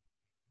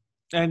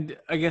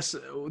I guess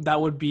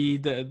that would be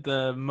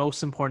the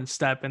most important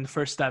step. And the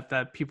first step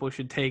that people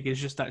should take is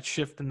just that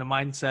shift in the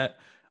mindset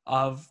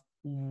of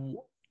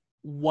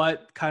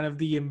what kind of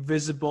the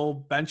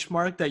invisible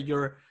benchmark that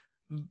you're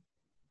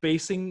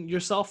basing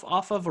yourself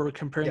off of or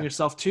comparing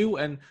yourself to,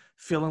 and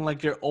feeling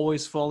like you're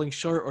always falling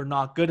short or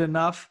not good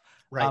enough,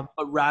 right?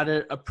 But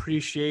rather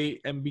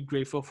appreciate and be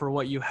grateful for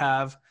what you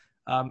have.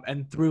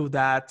 And through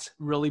that,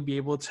 really be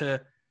able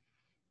to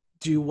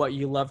do what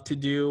you love to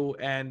do,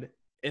 and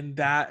in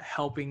that,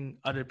 helping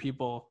other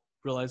people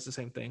realize the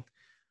same thing.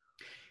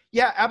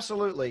 Yeah,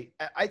 absolutely.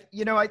 I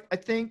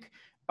think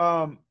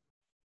a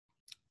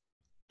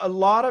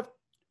lot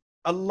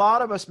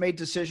of us made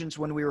decisions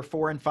when we were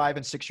 4 and 5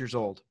 and 6 years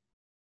old.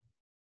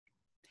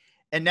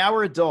 And now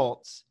we're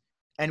adults,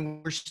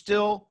 and we're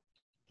still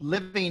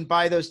living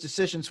by those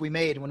decisions we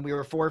made when we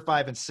were 4,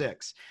 5, and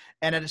 6.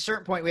 And at a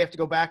certain point, we have to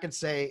go back and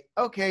say,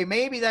 okay,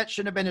 maybe that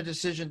shouldn't have been a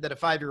decision that a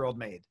 5-year-old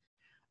made.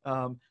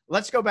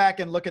 Let's go back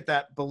and look at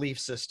that belief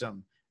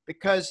system,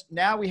 because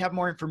now we have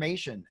more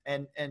information.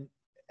 And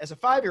as a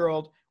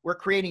 5-year-old, we're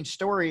creating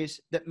stories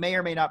that may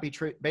or may not be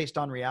based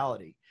on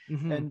reality.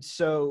 Mm-hmm. And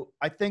so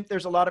I think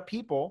there's a lot of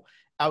people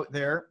out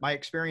there, my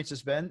experience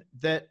has been,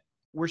 that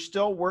we're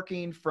still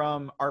working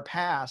from our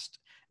past.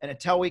 And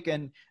until we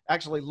can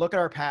actually look at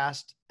our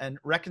past and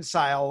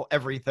reconcile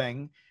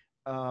everything,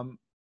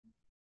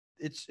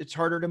 it's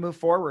harder to move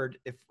forward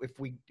if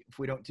we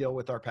don't deal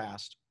with our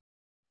past.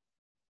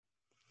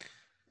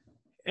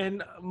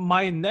 And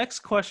my next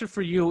question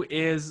for you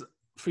is,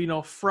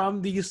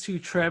 from these 2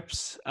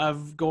 trips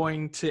of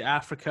going to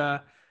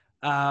Africa,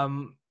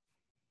 and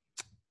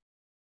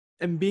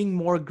being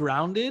more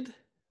grounded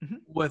Mm-hmm.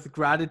 with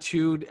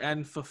gratitude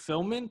and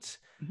fulfillment,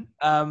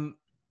 Mm-hmm.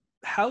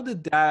 How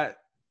did that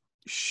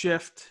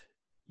shift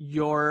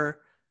your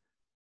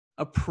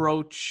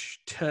approach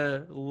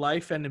to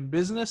life and in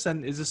business?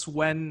 And is this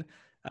when,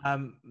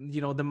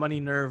 the Money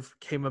Nerve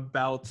came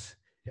about,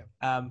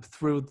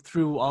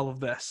 through all of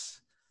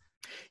this?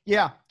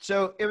 Yeah.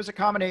 So it was a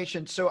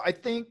combination. So I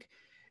think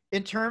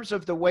in terms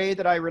of the way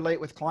that I relate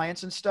with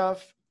clients and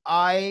stuff,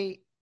 I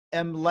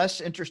am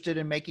less interested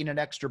in making an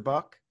extra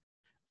buck.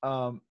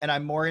 And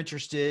I'm more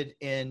interested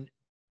in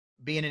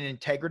being in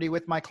integrity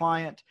with my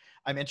client.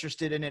 I'm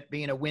interested in it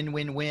being a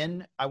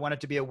win-win-win. I want it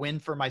to be a win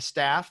for my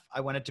staff.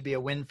 I want it to be a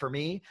win for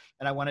me.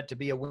 And I want it to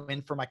be a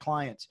win for my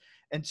clients.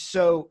 And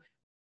so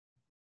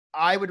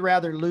I would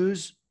rather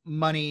lose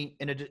money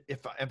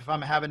if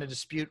I'm having a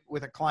dispute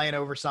with a client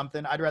over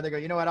something, I'd rather go,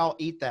 you know what, I'll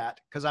eat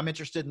that, because I'm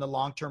interested in the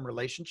long-term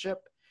relationship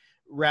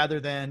rather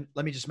than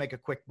let me just make a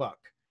quick buck.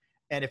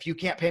 And if you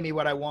can't pay me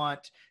what I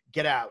want,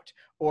 get out.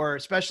 Or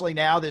especially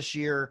now this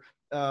year,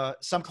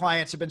 some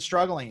clients have been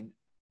struggling.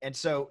 And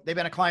so they've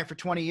been a client for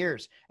 20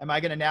 years. Am I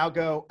going to now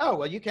go, oh,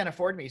 well, you can't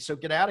afford me, so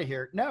get out of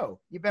here? No,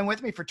 you've been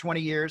with me for 20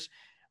 years.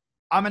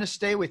 I'm going to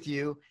stay with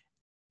you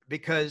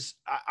because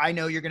I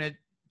know you're going to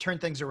turn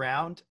things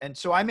around. And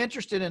so I'm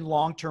interested in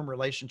long-term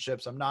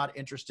relationships. I'm not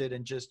interested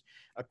in just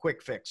a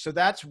quick fix. So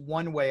that's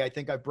one way I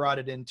think I brought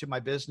it into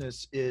my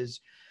business, is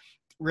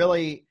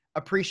really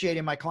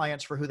appreciating my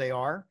clients for who they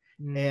are.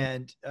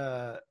 And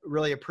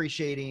really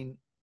appreciating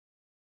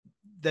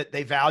that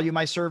they value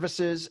my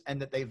services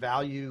and that they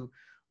value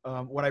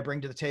what I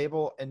bring to the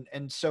table.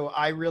 And so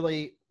I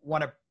really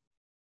want to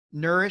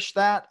nourish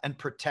that and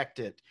protect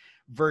it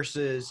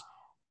versus,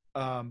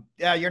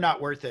 you're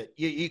not worth it.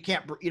 You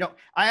can't,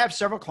 I have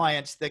several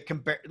clients that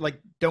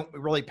don't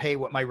really pay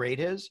what my rate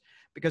is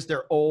because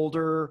they're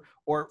older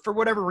or for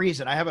whatever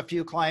reason. I have a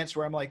few clients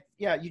where I'm like,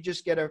 yeah, you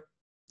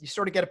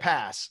sort of get a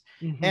pass.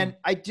 Mm-hmm. And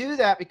I do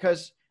that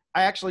because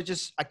I actually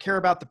I care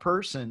about the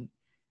person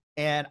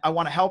and I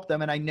want to help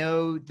them. And I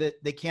know that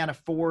they can't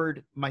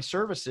afford my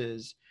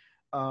services.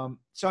 So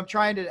I'm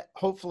trying to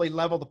hopefully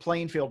level the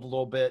playing field a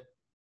little bit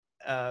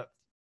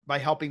by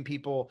helping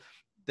people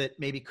that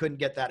maybe couldn't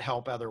get that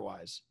help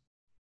otherwise.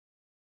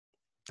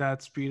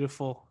 That's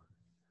beautiful.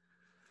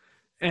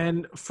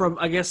 And from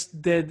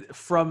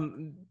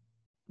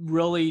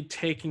really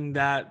taking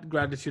that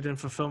gratitude and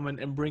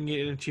fulfillment and bringing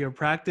it into your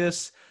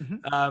practice,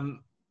 mm-hmm.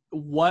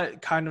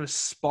 What kind of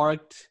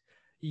sparked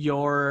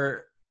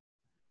or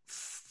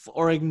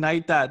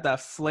ignite that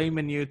flame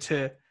in you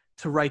to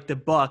write the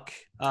book?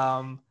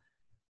 And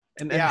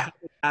how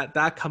did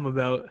that come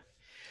about?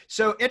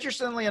 So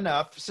interestingly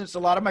enough, since a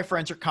lot of my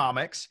friends are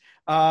comics,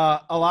 a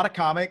lot of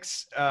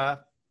comics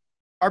are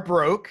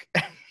broke.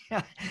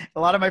 A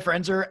lot of my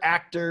friends are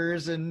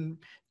actors and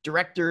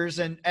directors,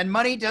 and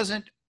money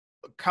doesn't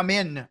come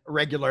in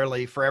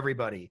regularly for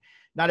everybody.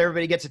 Not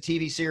everybody gets a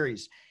TV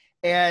series.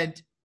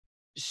 And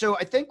so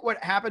I think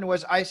what happened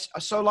was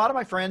so a lot of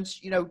my friends,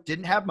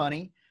 didn't have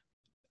money.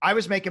 I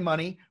was making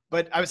money,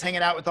 but I was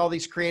hanging out with all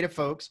these creative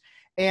folks.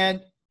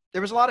 And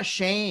there was a lot of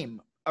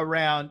shame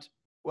around,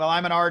 well,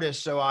 I'm an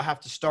artist, so I'll have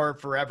to starve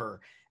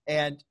forever.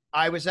 And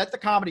I was at the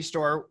Comedy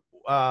Store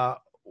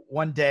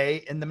one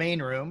day in the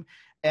main room,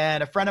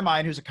 and a friend of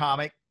mine who's a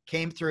comic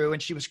came through,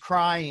 and she was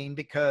crying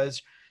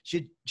because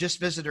she just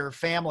visited her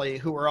family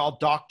who were all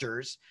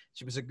doctors.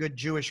 She was a good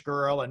Jewish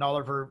girl, and all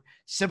of her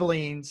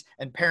siblings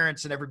and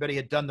parents and everybody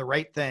had done the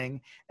right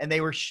thing. And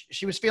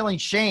she was feeling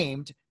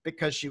shamed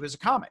because she was a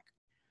comic.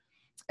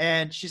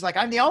 And she's like,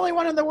 I'm the only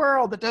one in the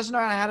world that doesn't know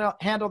how to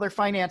handle their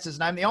finances.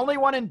 And I'm the only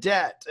one in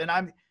debt. And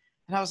I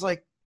was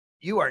like,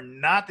 you are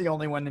not the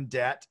only one in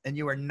debt. And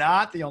you are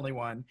not the only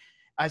one.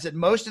 I said,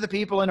 most of the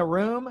people in a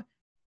room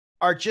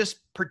are just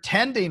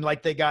pretending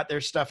like they got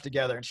their stuff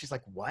together. And she's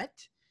like, what?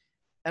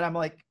 And I'm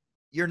like,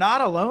 you're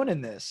not alone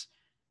in this.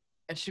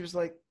 And she was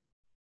like,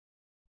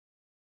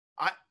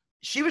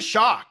 she was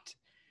shocked.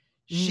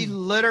 She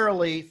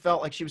literally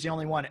felt like she was the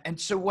only one. And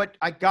so what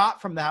I got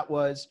from that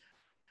was,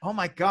 oh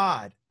my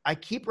God, I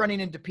keep running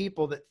into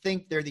people that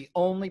think they're the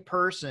only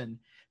person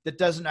that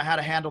doesn't know how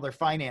to handle their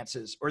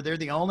finances, or they're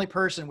the only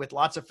person with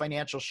lots of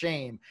financial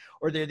shame,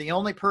 or they're the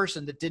only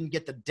person that didn't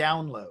get the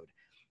download.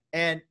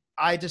 And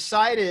I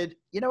decided,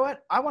 you know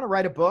what? I want to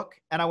write a book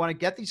and I want to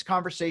get these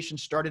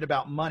conversations started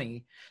about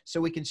money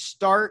so we can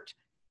start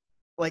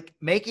like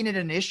making it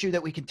an issue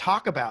that we can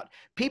talk about.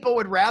 People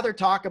would rather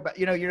talk about,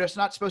 you're just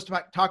not supposed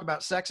to talk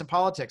about sex and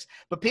politics,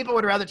 but people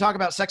would rather talk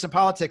about sex and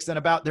politics than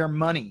about their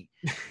money.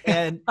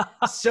 And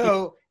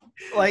so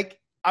like,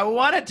 I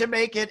wanted to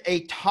make it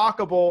a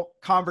talkable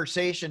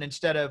conversation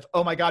instead of,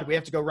 oh my God, we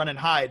have to go run and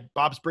hide.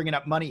 Bob's bringing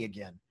up money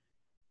again.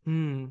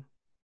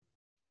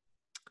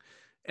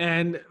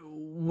 And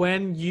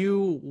when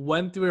you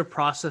went through a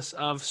process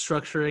of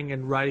structuring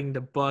and writing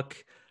the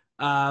book,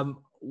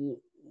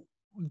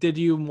 did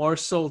you more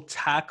so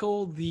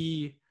tackle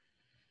the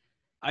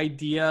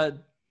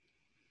idea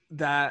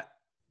that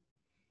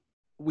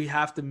we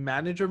have to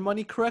manage our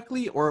money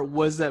correctly, or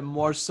was that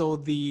more so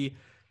the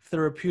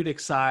therapeutic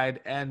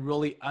side and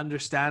really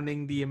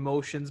understanding the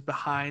emotions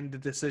behind the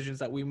decisions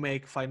that we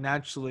make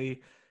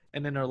financially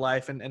and in our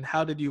life? And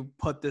how did you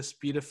put this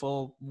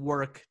beautiful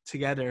work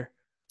together?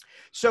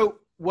 So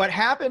what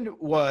happened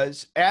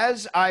was,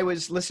 as I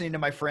was listening to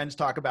my friends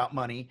talk about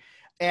money,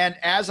 and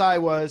as I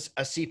was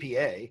a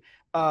CPA,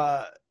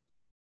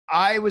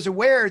 I was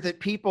aware that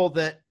people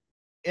that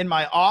in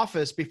my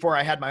office before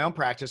I had my own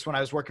practice, when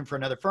I was working for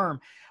another firm,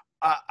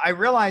 I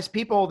realized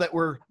people that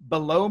were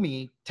below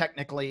me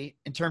technically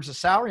in terms of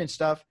salary and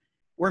stuff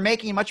were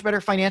making much better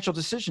financial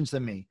decisions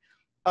than me.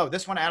 Oh,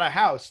 this one had a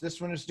house.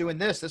 This one was doing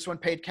this. This one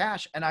paid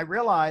cash. And I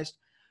realized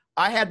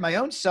I had my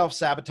own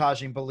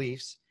self-sabotaging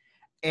beliefs.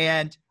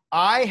 And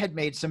I had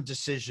made some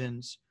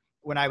decisions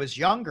when I was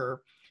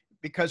younger,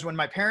 because when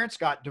my parents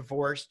got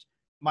divorced,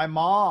 my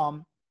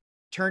mom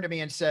turned to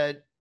me and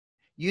said,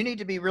 you need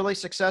to be really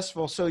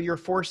successful so your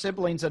 4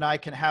 siblings and I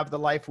can have the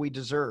life we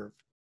deserve.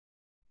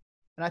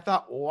 And I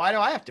thought, why do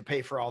I have to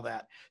pay for all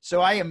that?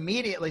 So I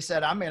immediately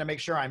said, I'm going to make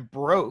sure I'm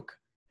broke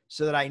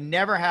so that I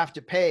never have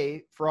to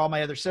pay for all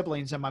my other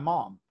siblings and my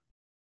mom.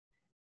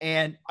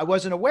 And I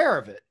wasn't aware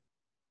of it.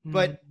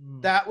 But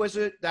that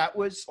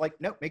was like,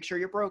 no, make sure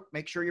you're broke.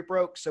 Make sure you're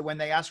broke. So when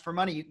they ask for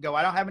money, you can go,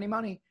 I don't have any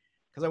money,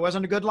 because I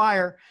wasn't a good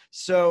liar.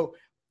 So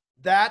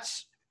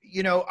that's,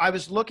 I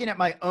was looking at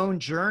my own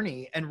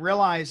journey and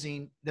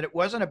realizing that it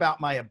wasn't about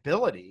my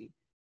ability,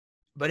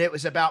 but it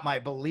was about my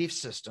belief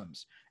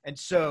systems. And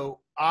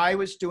so I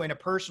was doing a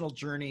personal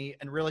journey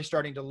and really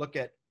starting to look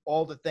at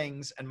all the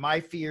things and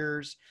my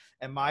fears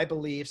and my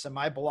beliefs and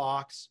my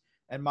blocks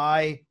and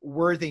my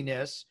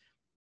worthiness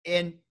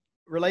in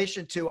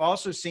relation to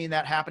also seeing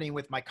that happening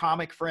with my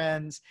comic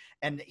friends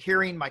and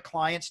hearing my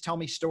clients tell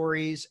me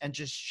stories and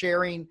just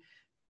sharing.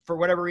 For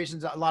whatever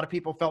reasons, a lot of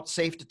people felt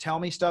safe to tell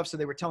me stuff. So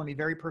they were telling me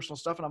very personal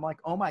stuff. And I'm like,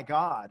 oh my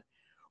God,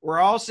 we're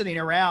all sitting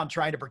around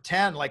trying to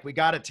pretend like we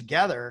got it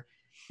together.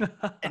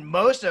 And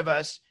most of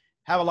us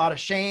have a lot of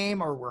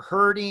shame, or we're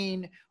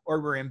hurting,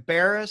 or we're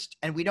embarrassed,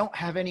 and we don't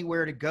have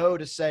anywhere to go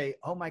to say,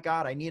 oh my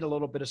God, I need a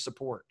little bit of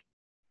support.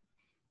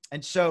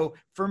 And so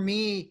for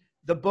me,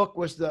 the book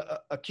was the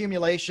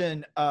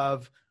accumulation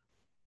of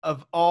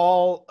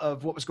all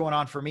of what was going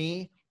on for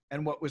me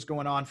and what was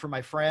going on for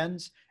my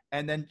friends,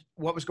 and then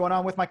what was going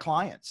on with my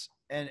clients.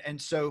 And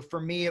so for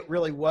me, it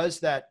really was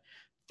that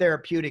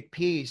therapeutic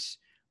piece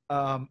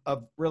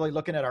of really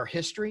looking at our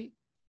history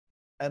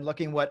and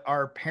looking what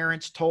our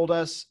parents told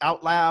us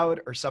out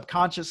loud or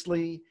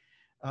subconsciously,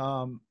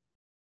 and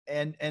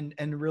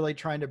really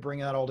trying to bring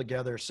that all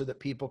together so that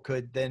people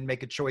could then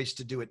make a choice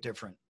to do it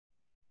different.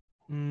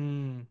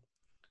 And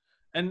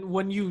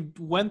when you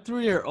went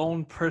through your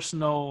own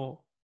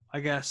personal, I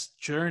guess,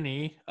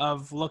 journey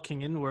of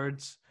looking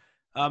inwards,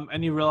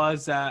 and you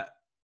realized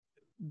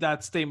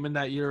that statement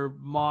that your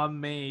mom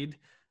made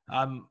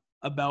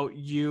about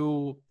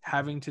you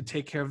having to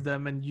take care of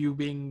them and you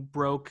being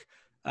broke,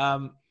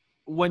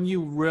 when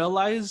you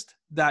realized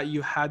that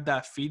you had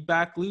that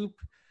feedback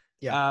loop,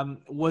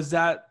 was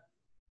that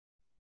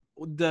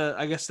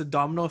the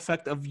domino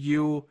effect of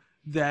you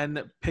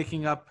then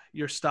picking up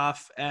your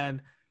stuff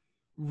and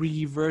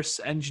reverse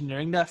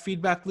engineering that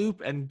feedback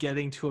loop and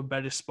getting to a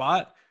better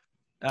spot?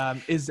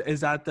 Is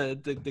that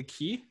the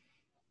key?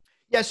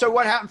 Yeah. So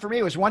what happened for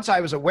me was, once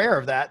I was aware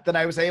of that, then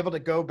I was able to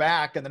go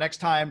back, and the next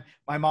time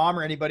my mom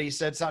or anybody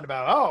said something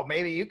about, oh,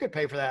 maybe you could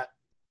pay for that,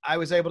 I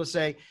was able to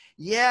say,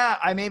 yeah,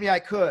 maybe I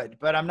could,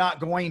 but I'm not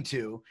going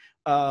to.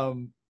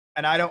 And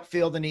I don't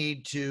feel the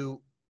need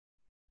to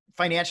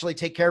financially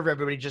take care of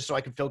everybody just so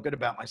I can feel good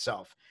about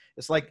myself.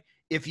 It's like,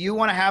 if you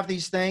want to have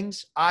these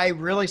things, I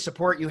really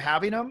support you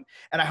having them.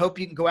 And I hope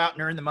you can go out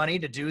and earn the money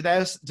to do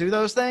those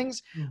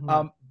things.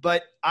 Mm-hmm.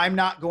 But I'm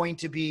not going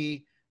to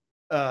be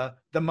the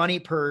money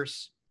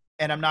purse,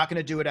 and I'm not going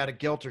to do it out of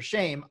guilt or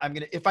shame.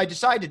 If I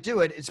decide to do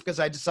it, it's because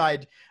I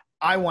decide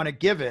I want to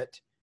give it,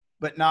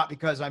 but not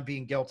because I'm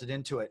being guilted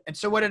into it. And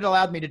so what it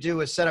allowed me to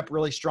do is set up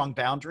really strong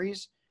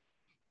boundaries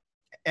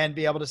and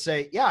be able to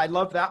say, yeah, I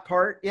love that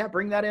part. Yeah,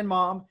 bring that in,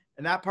 Mom.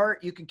 And that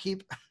part you can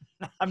keep.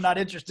 I'm not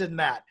interested in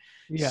that.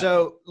 Yeah.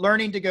 So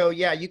learning to go,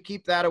 yeah, you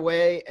keep that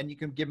away and you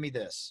can give me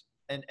this,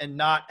 and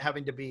not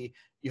having to be,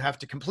 you have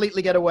to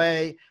completely get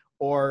away,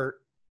 or,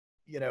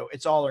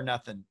 it's all or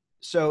nothing.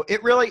 So I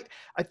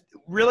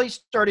really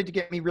started to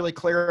get me really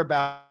clear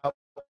about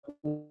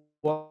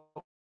what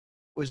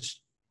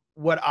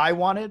I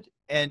wanted.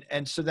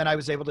 And so then I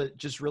was able to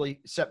just really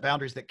set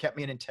boundaries that kept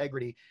me in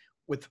integrity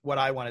with what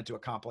I wanted to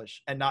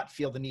accomplish and not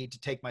feel the need to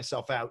take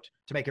myself out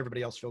to make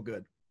everybody else feel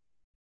good.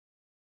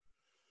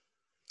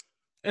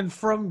 And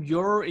from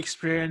your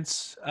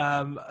experience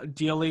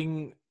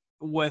dealing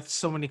with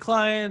so many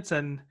clients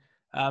and,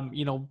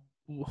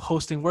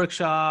 hosting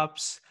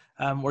workshops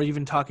or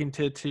even talking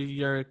to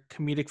your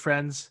comedic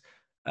friends,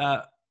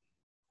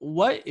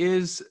 what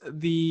is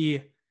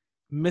the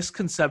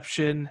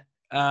misconception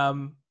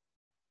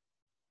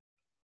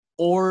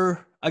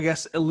or I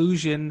guess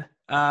illusion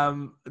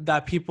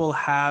that people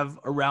have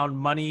around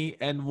money,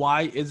 and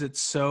why is it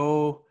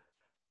so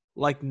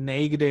like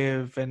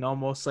negative and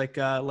almost like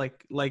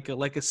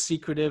a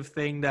secretive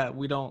thing that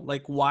we don't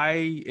like?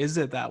 Why is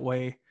it that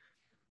way?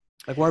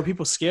 Like, why are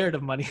people scared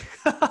of money?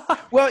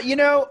 Well,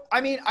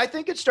 I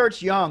think it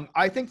starts young.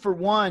 I think for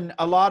one,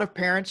 a lot of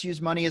parents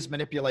use money as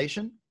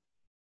manipulation.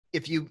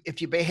 If you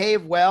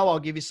behave well, I'll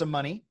give you some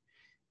money.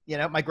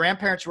 My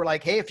grandparents were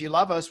like, hey, if you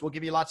love us, we'll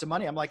give you lots of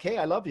money. I'm like, hey,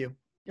 I love you.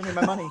 Give me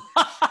my money.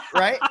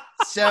 Right?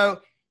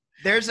 So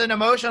there's an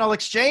emotional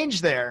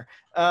exchange there.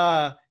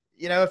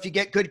 If you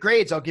get good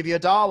grades, I'll give you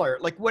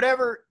 $1. Like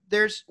whatever,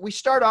 we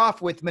start off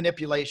with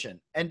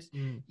manipulation. And,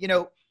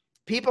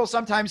 people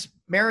sometimes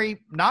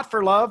marry not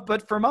for love,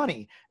 but for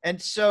money. And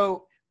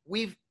so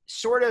we've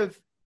sort of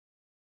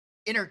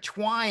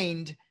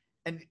intertwined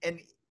and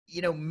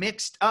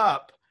mixed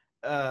up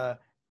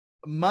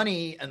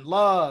money and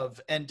love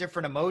and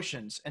different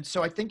emotions. And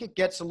so I think it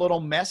gets a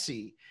little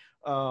messy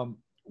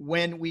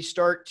when we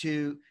start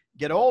to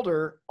get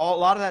older. A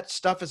lot of that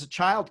stuff as a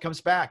child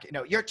comes back.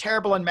 You're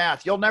terrible in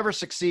math. You'll never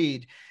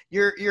succeed.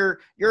 You're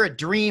a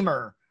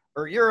dreamer,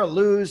 or you're a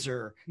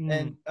loser,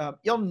 and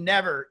you'll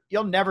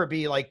never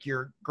be like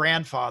your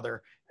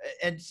grandfather.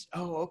 And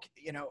okay,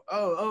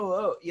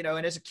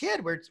 and as a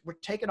kid, we're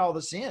taking all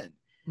this in,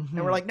 and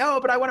we're like,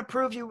 no, but I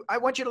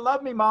want you to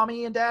love me,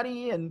 mommy and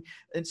daddy, and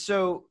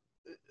so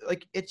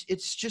like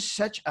it's just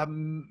such a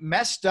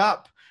messed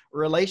up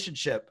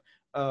relationship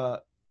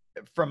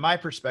from my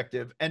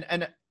perspective,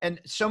 and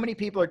so many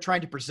people are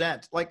trying to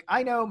present. Like,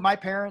 I know my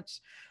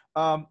parents,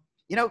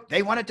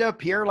 they wanted to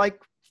appear like,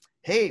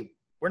 hey,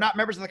 we're not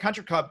members of the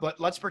country club, but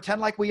let's pretend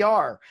like we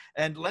are.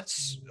 And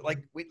let's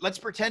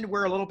pretend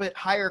we're a little bit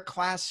higher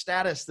class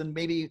status than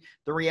maybe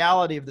the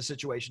reality of the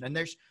situation. And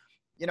there's,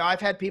 I've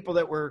had people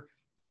that were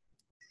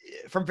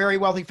from very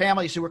wealthy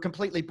families who were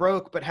completely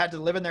broke, but had to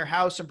live in their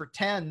house and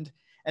pretend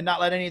and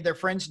not let any of their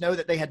friends know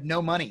that they had no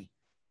money.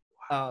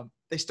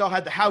 They still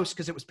had the house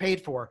because it was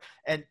paid for.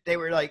 And they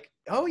were like,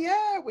 oh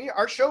yeah,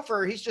 our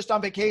chauffeur, he's just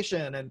on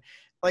vacation. And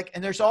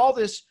there's all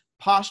this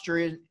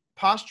posturing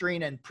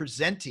and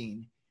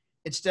presenting,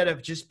 instead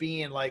of just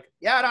being like,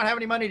 yeah, I don't have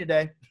any money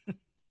today.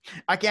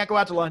 I can't go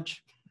out to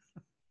lunch.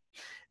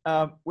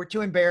 We're too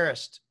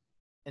embarrassed.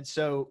 And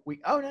so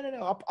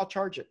no, I'll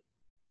charge it.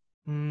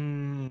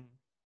 And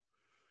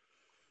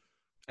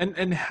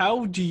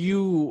how do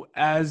you,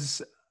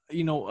 as,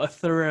 a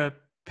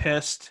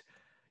therapist,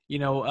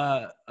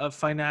 a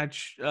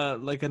financial,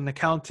 like an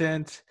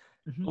accountant,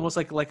 almost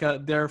like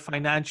their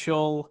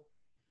financial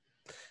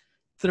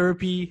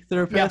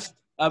therapist.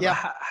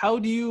 Yeah. How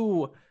do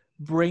you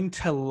bring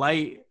to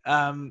light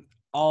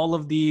all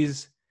of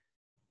these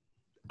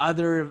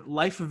other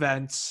life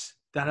events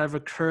that have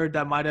occurred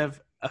that might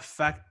have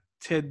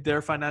affected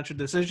their financial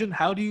decision?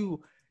 How do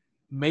you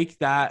make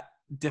that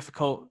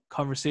difficult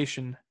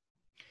conversation?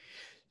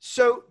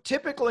 So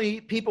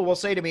typically people will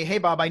say to me, hey,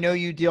 Bob, I know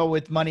you deal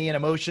with money and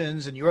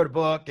emotions and you wrote a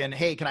book, and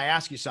hey, can I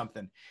ask you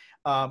something?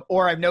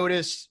 Or I've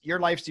noticed your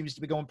life seems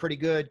to be going pretty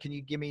good. Can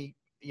you give me,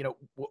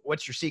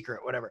 what's your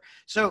secret, whatever.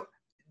 So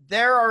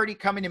they're already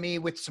coming to me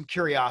with some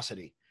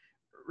curiosity,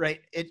 right?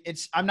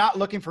 I'm not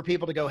looking for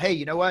people to go, hey,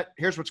 you know what?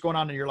 Here's what's going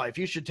on in your life.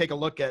 You should take a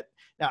look at.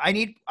 Now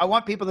I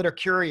want people that are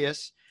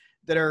curious,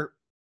 that are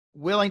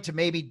willing to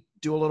maybe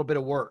do a little bit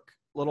of work,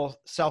 a little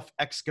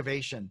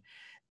self-excavation.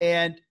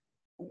 And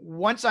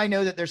once I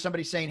know that there's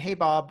somebody saying, hey,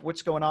 Bob,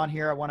 what's going on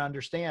here? I want to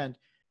understand.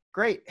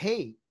 Great.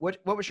 Hey, what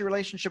was your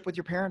relationship with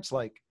your parents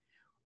like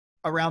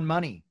around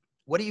money?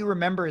 What do you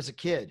remember as a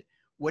kid?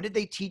 What did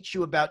they teach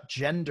you about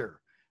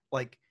gender?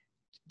 Like,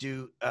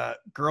 do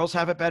girls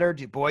have it better?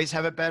 Do boys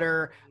have it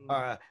better?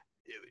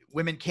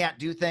 Women can't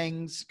do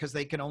things because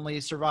they can only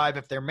survive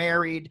if they're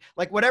married.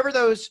 Like whatever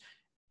those,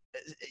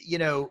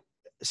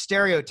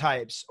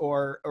 stereotypes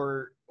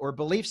or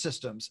belief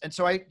systems. And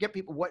so I get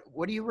people,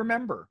 what do you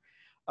remember?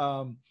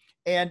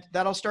 And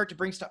that'll start to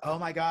bring stuff. Oh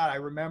my God, I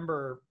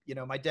remember,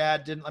 my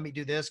dad didn't let me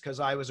do this because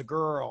I was a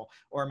girl,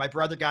 or my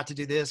brother got to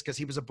do this because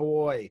he was a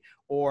boy,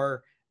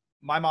 or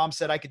my mom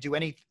said I could do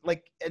anything.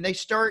 And things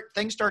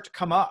start to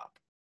come up.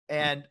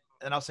 And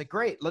I'll say,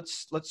 great,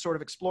 let's sort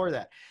of explore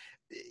that.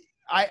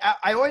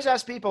 I always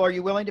ask people, are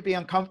you willing to be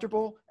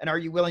uncomfortable? And are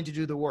you willing to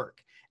do the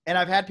work? And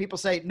I've had people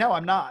say, no,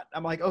 I'm not.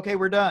 I'm like, okay,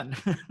 we're done.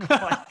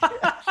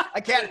 I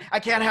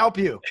can't help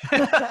you.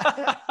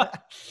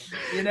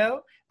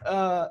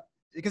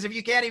 because if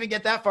you can't even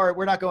get that far,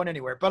 we're not going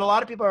anywhere. But a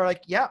lot of people are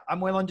like, yeah, I'm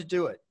willing to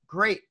do it.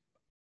 Great.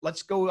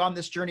 Let's go on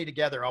this journey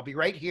together. I'll be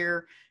right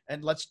here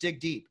and let's dig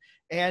deep.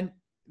 And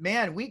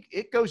man,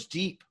 it goes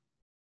deep.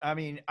 I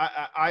mean,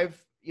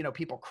 I've,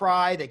 people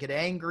cry, they get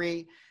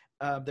angry.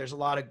 There's a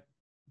lot of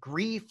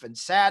grief and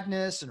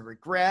sadness and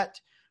regret.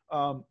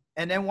 And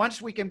then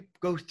once we can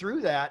go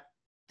through that,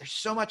 there's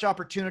so much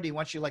opportunity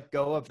once you let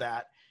go of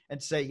that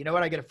and say, you know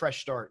what, I get a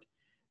fresh start.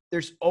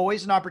 There's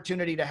always an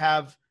opportunity to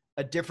have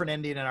a different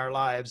ending in our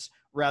lives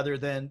rather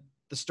than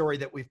the story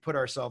that we've put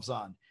ourselves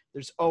on.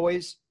 There's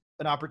always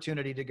an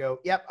opportunity to go,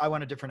 yep, I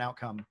want a different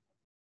outcome.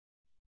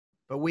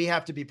 But we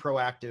have to be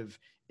proactive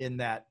in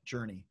that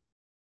journey.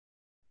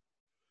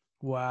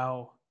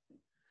 Wow.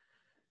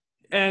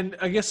 And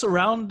I guess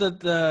around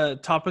the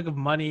topic of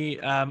money,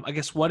 I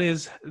guess what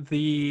is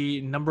the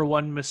number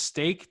one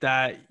mistake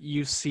that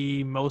you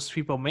see most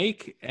people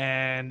make?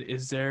 And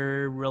is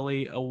there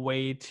really a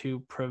way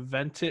to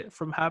prevent it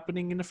from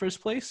happening in the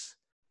first place?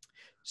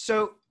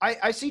 So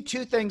I see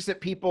two things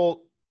that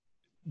people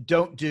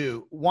don't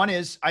do. One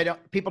is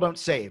people don't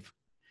save.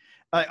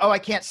 I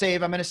can't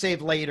save. I'm going to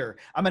save later.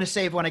 I'm going to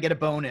save when I get a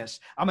bonus.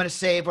 I'm going to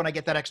save when I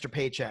get that extra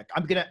paycheck.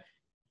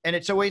 And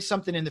it's always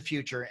something in the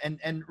future.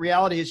 And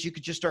reality is you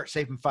could just start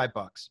saving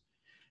 $5.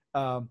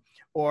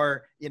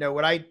 Or,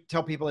 what I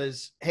tell people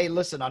is, hey,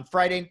 listen, on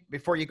Friday,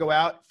 before you go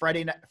out,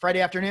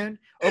 Friday afternoon,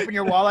 open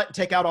your wallet and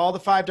take out all the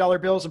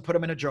 $5 bills and put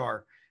them in a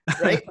jar.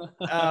 Right.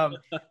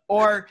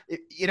 Or,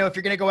 if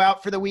you're going to go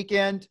out for the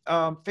weekend,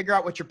 figure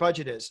out what your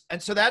budget is.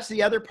 And so that's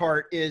the other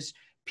part is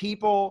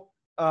people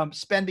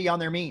spend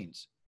beyond their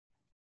means.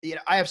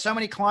 I have so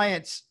many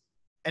clients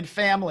and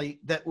family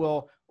that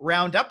will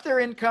round up their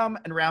income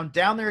and round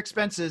down their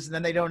expenses, and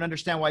then they don't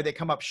understand why they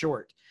come up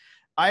short.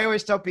 I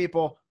always tell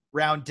people,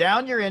 round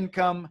down your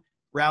income,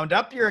 round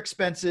up your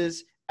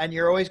expenses, and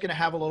you're always going to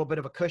have a little bit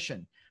of a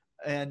cushion.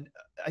 And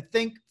I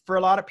think for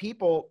a lot of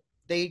people,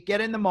 they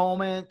get in the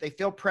moment, they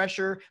feel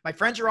pressure. My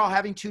friends are all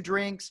having 2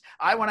 drinks.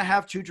 I want to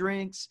have 2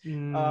 drinks.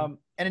 And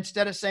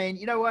instead of saying,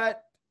 you know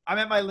what, I'm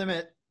at my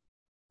limit.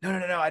 No,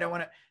 I don't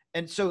want to.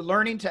 And so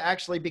learning to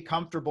actually be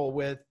comfortable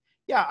with,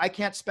 yeah, I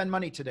can't spend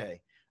money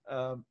today.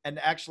 And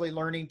actually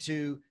learning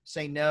to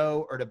say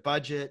no or to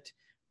budget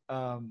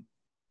and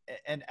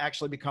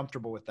actually be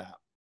comfortable with that.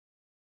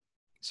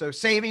 So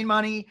saving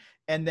money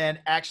and then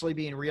actually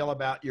being real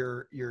about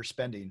your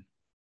spending.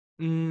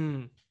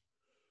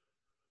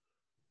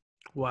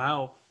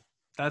 Wow.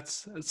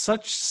 That's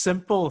such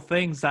simple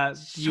things that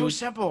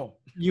simple.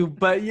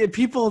 But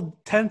people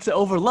tend to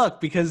overlook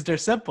because they're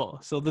simple.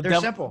 So they're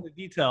simple. The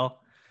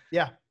detail.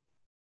 Yeah.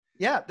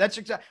 Yeah, that's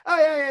exactly. Oh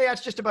yeah.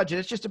 It's just a budget.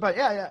 It's just a budget.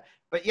 Yeah.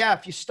 But yeah,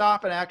 if you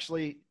stop and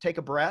actually take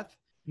a breath,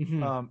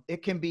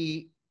 it can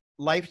be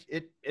life.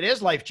 It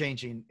is life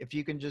changing if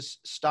you can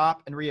just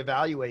stop and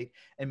reevaluate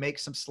and make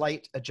some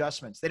slight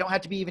adjustments. They don't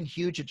have to be even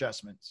huge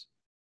adjustments.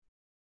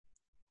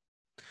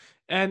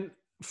 And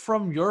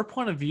from your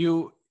point of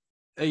view,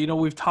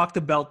 we've talked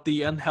about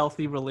the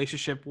unhealthy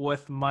relationship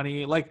with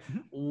money. Like,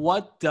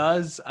 what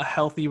does a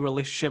healthy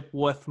relationship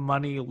with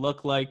money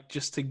look like,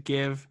 just to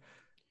give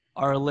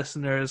our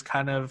listeners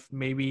kind of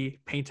maybe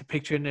paint a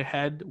picture in their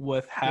head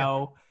with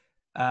how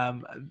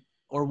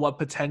or what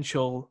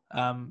potential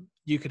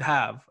you could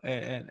have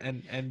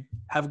and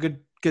have a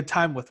good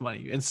time with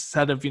money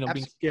instead of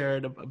being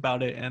scared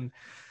about it. And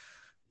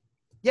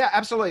yeah,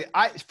 absolutely.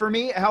 For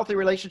me, a healthy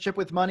relationship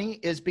with money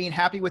is being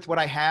happy with what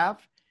I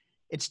have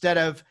instead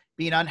of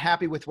being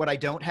unhappy with what I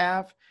don't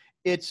have.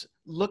 It's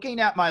looking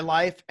at my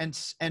life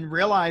and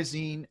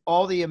realizing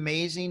all the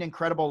amazing,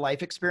 incredible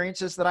life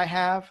experiences that I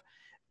have,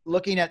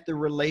 looking at the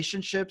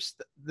relationships,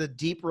 the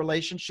deep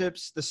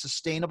relationships, the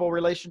sustainable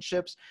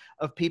relationships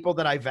of people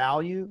that I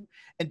value,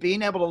 and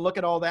being able to look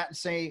at all that and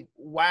say,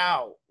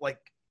 wow, like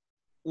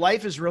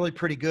life is really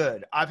pretty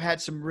good. I've had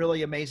some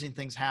really amazing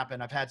things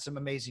happen. I've had some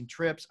amazing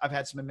trips. I've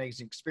had some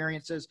amazing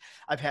experiences.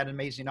 I've had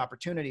amazing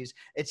opportunities.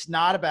 It's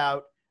not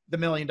about the $1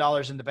 million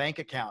in the bank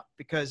account,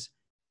 because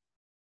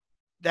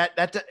that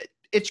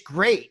it's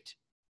great,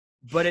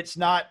 but it's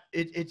not,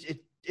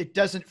 it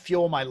doesn't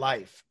fuel my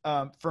life.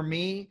 For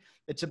me,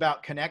 it's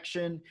about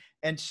connection.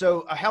 And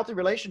so a healthy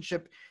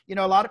relationship,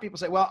 a lot of people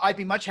say, well, I'd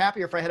be much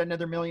happier if I had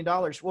another $1 million.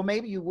 Well,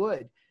 maybe you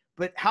would,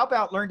 but how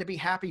about learn to be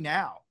happy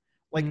now?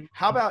 Like,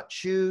 how about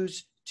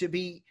choose to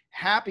be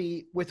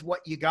happy with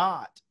what you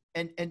got?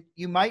 And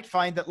you might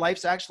find that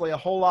life's actually a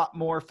whole lot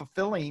more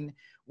fulfilling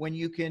when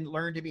you can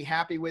learn to be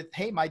happy with,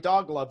 hey, my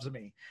dog loves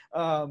me,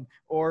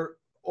 or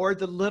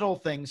the little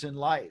things in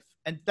life.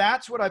 And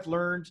that's what I've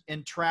learned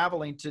in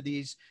traveling to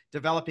these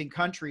developing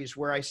countries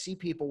where I see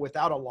people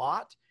without a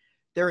lot.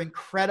 They're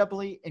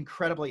incredibly,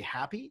 incredibly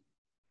happy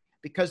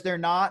because they're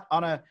not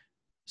on a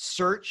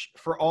search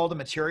for all the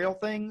material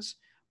things.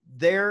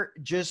 They're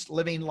just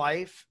living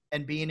life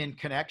and being in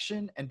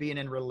connection and being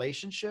in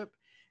relationship.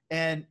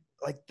 And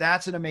like,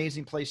 that's an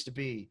amazing place to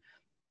be.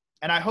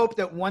 And I hope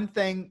that one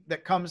thing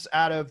that comes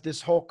out of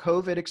this whole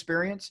COVID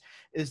experience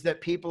is that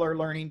people are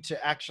learning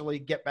to actually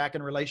get back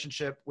in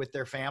relationship with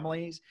their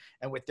families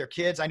and with their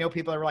kids. I know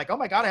people are like, oh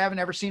my God, I haven't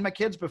ever seen my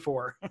kids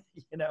before.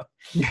 You know?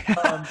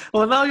 Yeah.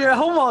 Well, now you're at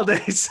home all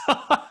day. So.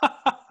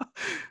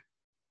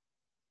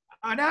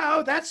 I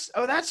know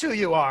that's who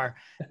you are.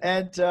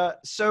 And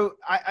so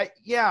I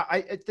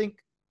think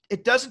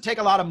it doesn't take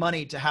a lot of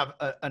money to have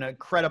an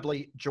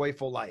incredibly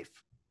joyful life.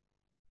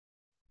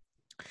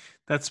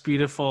 That's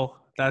beautiful.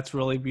 That's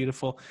really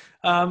beautiful.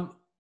 I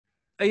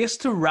guess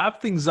to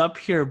wrap things up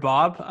here,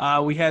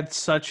 Bob, we had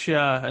such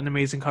an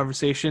amazing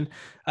conversation.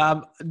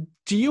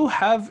 Do you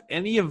have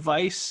any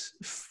advice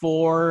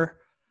for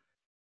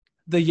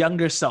the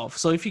younger self?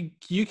 So if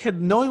you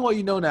could, knowing what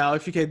you know now,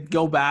 if you could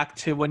go back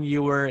to when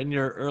you were in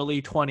your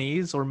early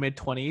 20s or mid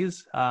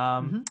 20s,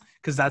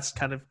 because that's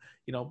kind of,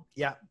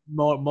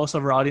 most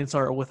of our audience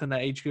are within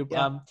that age group.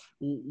 Yeah.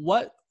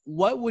 What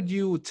would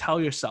you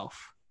tell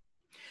yourself?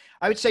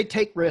 I would say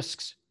take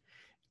risks.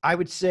 I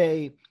would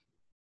say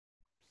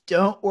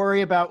don't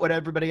worry about what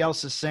everybody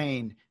else is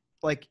saying.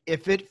 Like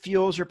if it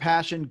fuels your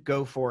passion,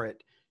 go for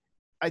it.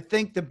 I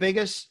think the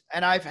biggest,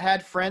 and I've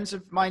had friends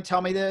of mine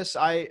tell me this.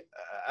 I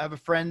have a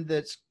friend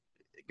that's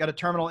got a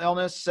terminal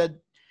illness, said,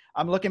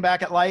 I'm looking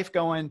back at life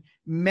going,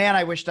 man,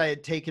 I wished I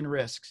had taken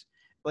risks.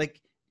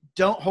 Like,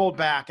 don't hold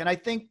back. And I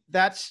think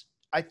that's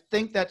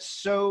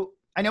so,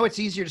 I know it's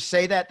easier to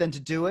say that than to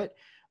do it.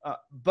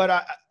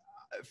 But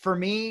for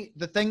me,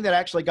 the thing that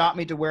actually got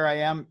me to where I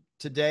am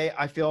today,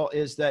 I feel,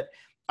 is that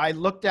I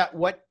looked at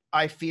what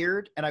I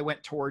feared and I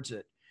went towards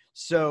it.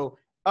 So,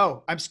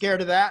 oh, I'm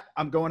scared of that.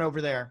 I'm going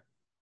over there.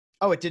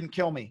 Oh, it didn't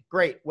kill me.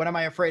 Great. What am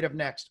I afraid of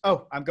next?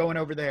 Oh, I'm going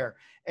over there.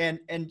 And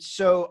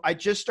so I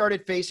just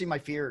started facing my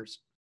fears.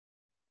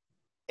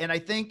 And I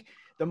think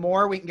the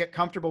more we can get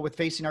comfortable with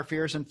facing our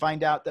fears and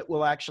find out that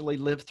we'll actually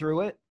live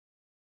through it,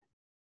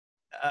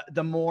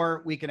 the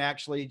more we can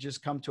actually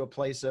just come to a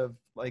place of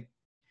like,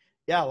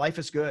 yeah, life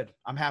is good.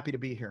 I'm happy to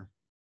be here.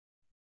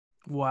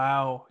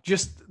 Wow.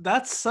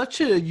 That's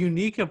such a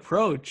unique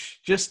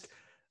approach. Just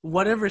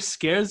whatever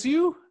scares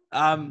you,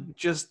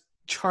 just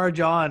charge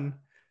on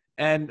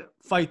and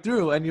fight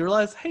through, and you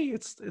realize, hey,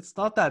 it's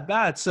not that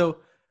bad. So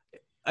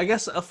I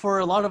guess for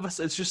a lot of us,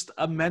 it's just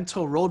a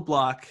mental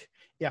roadblock.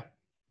 Yeah.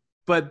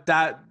 But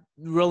that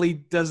really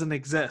doesn't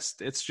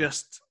exist.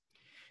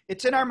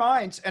 It's in our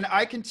minds. And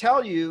I can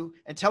tell you,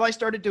 until I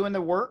started doing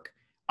the work,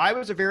 I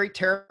was a very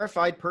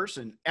terrified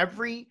person.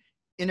 Every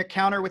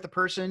encounter with a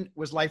person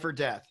was life or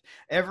death.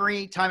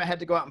 Every time I had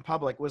to go out in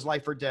public was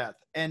life or death.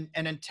 And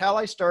until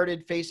I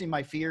started facing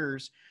my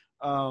fears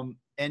and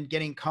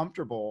getting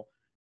comfortable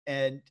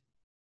and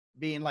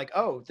being like,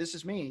 oh, this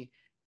is me,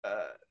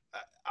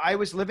 I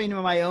was living in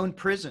my own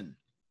prison.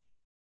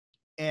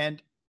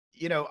 And,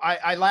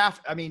 I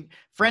laugh. I mean,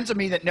 friends of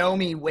me that know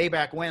me way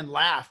back when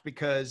laugh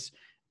because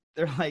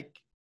they're like,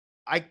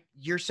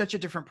 you're such a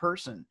different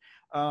person.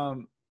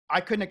 I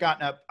couldn't have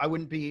gotten up. I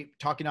wouldn't be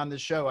talking on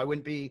this show. I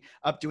wouldn't be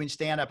up doing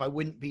stand-up. I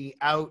wouldn't be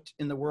out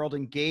in the world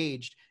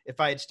engaged if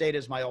I had stayed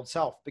as my old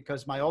self,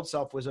 because my old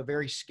self was a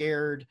very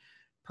scared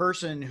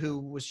person who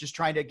was just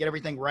trying to get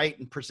everything right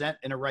and present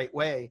in a right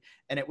way.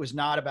 And it was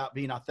not about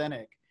being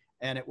authentic.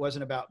 And it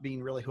wasn't about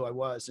being really who I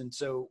was. And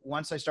so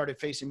once I started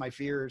facing my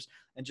fears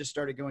and just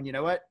started going, you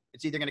know what,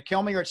 it's either going to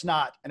kill me or it's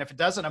not. And if it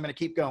doesn't, I'm going to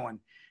keep going.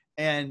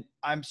 And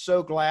I'm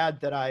so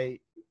glad that I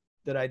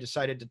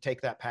decided to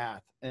take that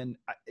path. And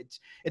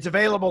it's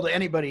available to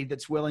anybody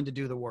that's willing to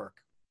do the work.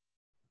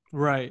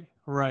 Right.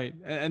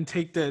 And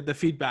take the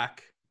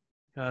feedback.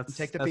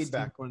 Take the that's feedback.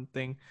 The important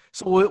thing.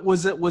 So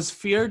was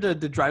fear the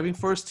driving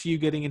force to you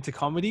getting into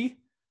comedy?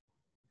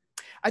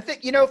 I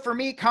think, for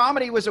me,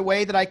 comedy was a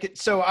way that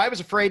I was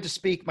afraid to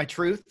speak my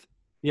truth.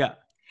 Yeah.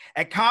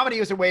 And comedy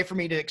was a way for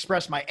me to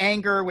express my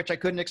anger, which I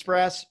couldn't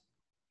express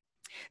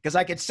because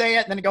I could say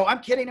it and then go, I'm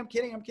kidding.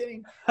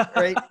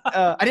 Right.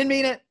 I didn't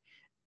mean it,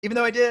 even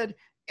though I did.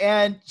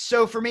 And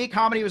so for me,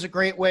 comedy was a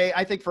great way.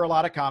 I think for a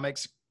lot of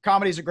comics,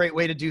 comedy is a great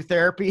way to do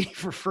therapy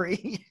for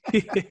free.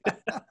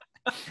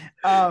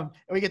 And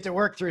we get to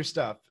work through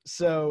stuff.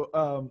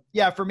 So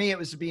for me, it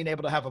was being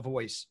able to have a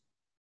voice.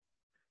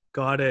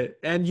 Got it.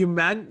 And you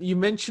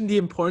mentioned the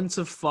importance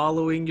of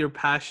following your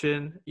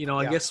passion,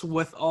 I guess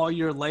with all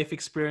your life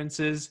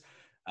experiences,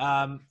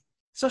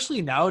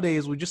 especially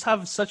nowadays, we just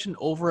have such an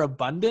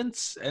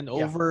overabundance and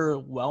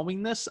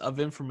overwhelmingness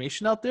of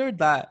information out there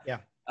that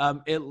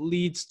it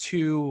leads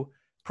to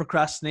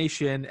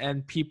procrastination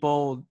and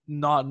people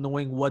not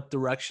knowing what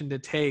direction to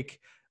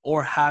take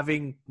or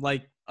having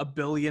like a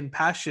billion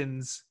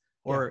passions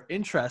or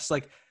interests.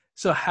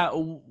 So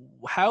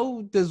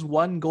how does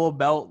one go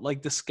about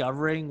like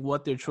discovering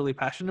what they're truly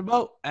passionate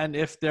about? And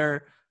if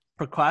they're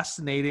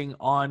procrastinating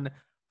on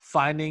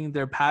finding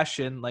their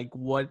passion, like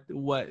what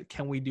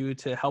can we do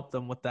to help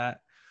them with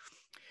that?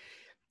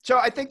 So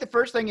I think the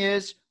first thing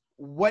is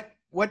what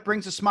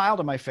brings a smile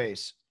to my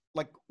face?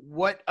 Like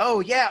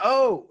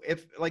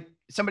if like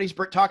somebody's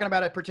talking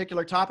about a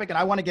particular topic and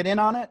I want to get in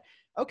on it.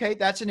 Okay.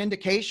 That's an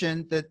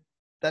indication that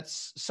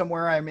that's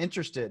somewhere I'm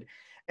interested.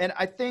 And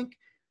I think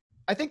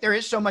I think there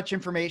is so much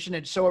information.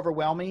 It's so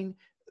overwhelming.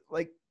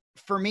 Like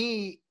for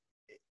me,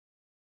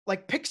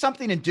 like pick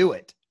something and do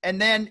it. And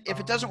then if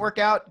it doesn't work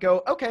out,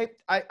 go, okay,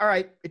 all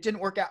right, it didn't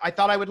work out. I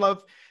thought I would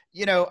love,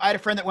 I had a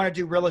friend that wanted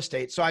to do real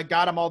estate. So I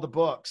got him all the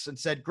books and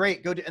said,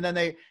 great, go do, and then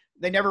they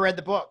never read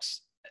the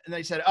books. And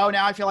they said, oh,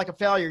 now I feel like a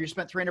failure. You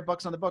spent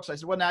 $300 on the books. I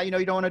said, well, now, you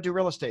don't want to do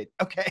real estate.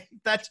 Okay.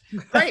 That's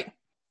great.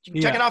 You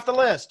can check it off the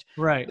list.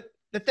 Right.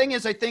 The thing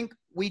is, I think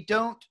we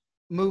don't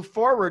move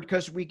forward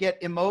because we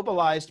get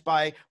immobilized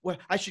by, well,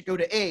 I should go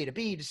to A to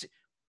B to C.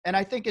 And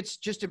I think it's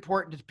just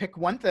important to pick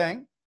one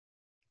thing,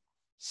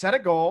 set a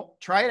goal,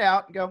 try it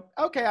out and go,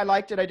 okay, I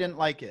liked it. I didn't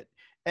like it.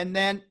 And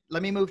then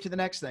let me move to the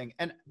next thing.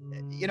 And,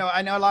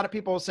 I know a lot of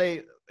people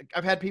say,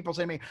 I've had people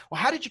say to me,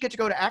 well, how did you get to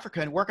go to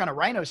Africa and work on a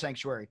rhino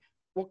sanctuary?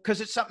 Well,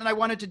 because it's something I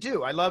wanted to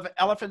do. I love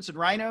elephants and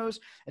rhinos.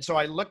 And so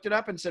I looked it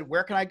up and said,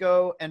 where can I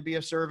go and be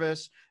of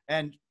service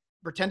and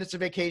pretend it's a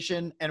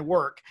vacation and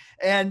work?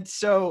 And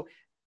so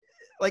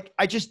like,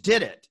 I just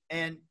did it.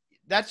 And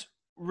that's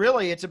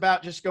really, it's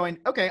about just going,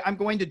 okay, I'm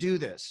going to do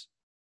this.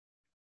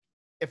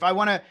 If I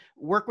want to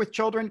work with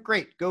children,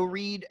 great. Go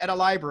read at a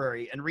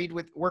library and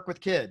work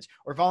with kids,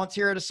 or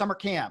volunteer at a summer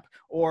camp,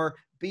 or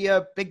be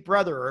a big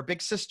brother or a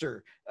big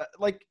sister.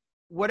 Like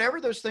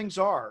whatever those things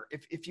are,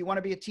 if you want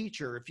to be a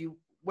teacher,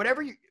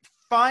 whatever you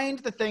find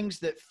the things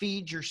that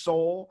feed your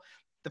soul,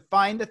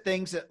 find the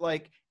things that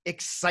like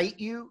excite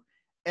you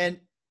and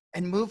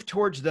move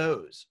towards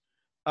those.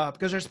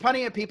 Because there's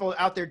plenty of people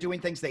out there doing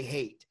things they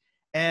hate.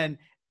 And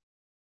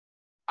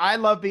I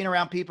love being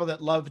around people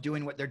that love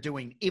doing what they're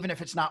doing, even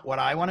if it's not what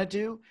I want to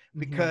do,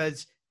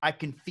 because I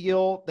can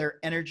feel their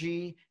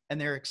energy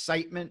and their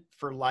excitement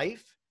for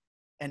life.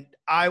 And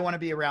I want to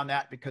be around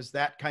that because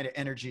that kind of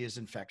energy is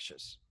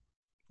infectious.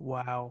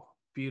 Wow.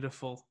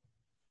 Beautiful.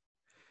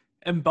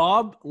 And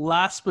Bob,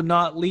 last but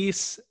not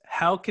least,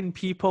 how can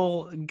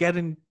people get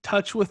in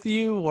touch with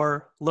you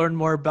or learn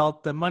more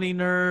about the Money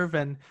Nerve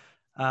and,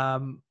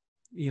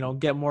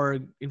 get more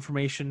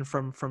information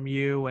from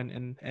you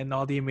and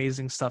all the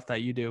amazing stuff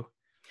that you do?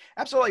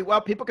 Absolutely.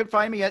 Well, people can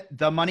find me at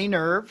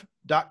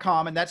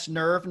themoneynerve.com, and that's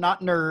nerve,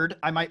 not nerd.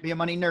 I might be a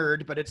money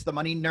nerd, but it's the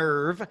Money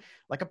Nerve,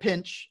 like a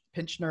pinch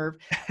nerve.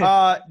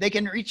 They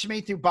can reach me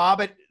through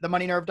Bob at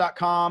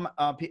themoneynerve.com.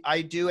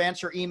 I do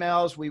answer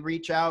emails. We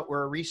reach out.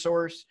 We're a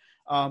resource.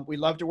 We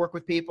love to work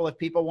with people. If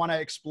people want to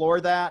explore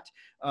that,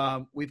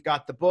 we've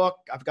got the book.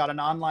 I've got an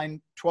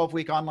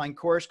 12-week online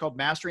course called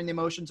Mastering the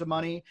Emotions of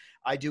Money.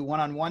 I do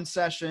one-on-one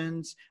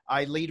sessions.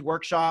 I lead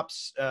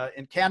workshops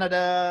in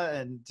Canada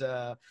and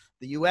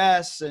the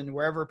US and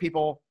wherever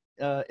people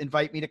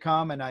invite me to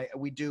come. And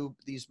we do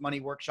these money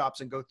workshops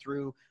and go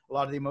through a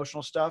lot of the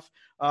emotional stuff.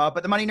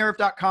 But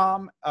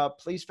themoneynerve.com,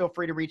 please feel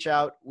free to reach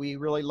out. We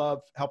really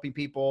love helping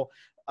people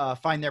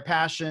find their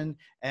passion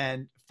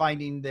and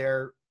finding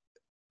their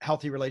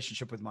healthy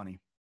relationship with money.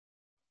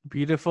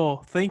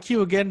 Beautiful. Thank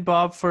you again,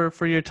 Bob,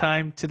 for your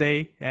time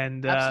today.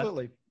 And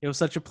absolutely, it was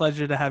such a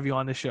pleasure to have you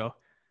on the show.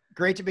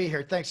 Great to be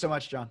here. Thanks so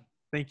much, John.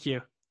 Thank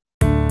you.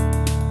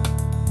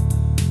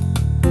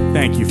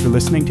 Thank you for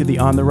listening to the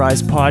On the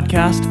Rise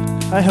podcast.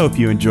 I hope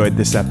you enjoyed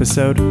this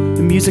episode.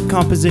 The music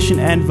composition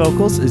and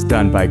vocals is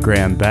done by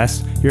Graham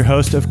Best. Your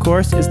host, of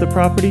course, is the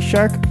Property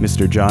Shark,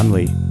 Mr. John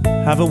Lee.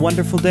 Have a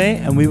wonderful day,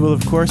 and we will,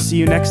 of course, see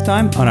you next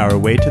time on our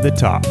way to the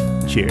top.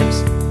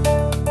 Cheers.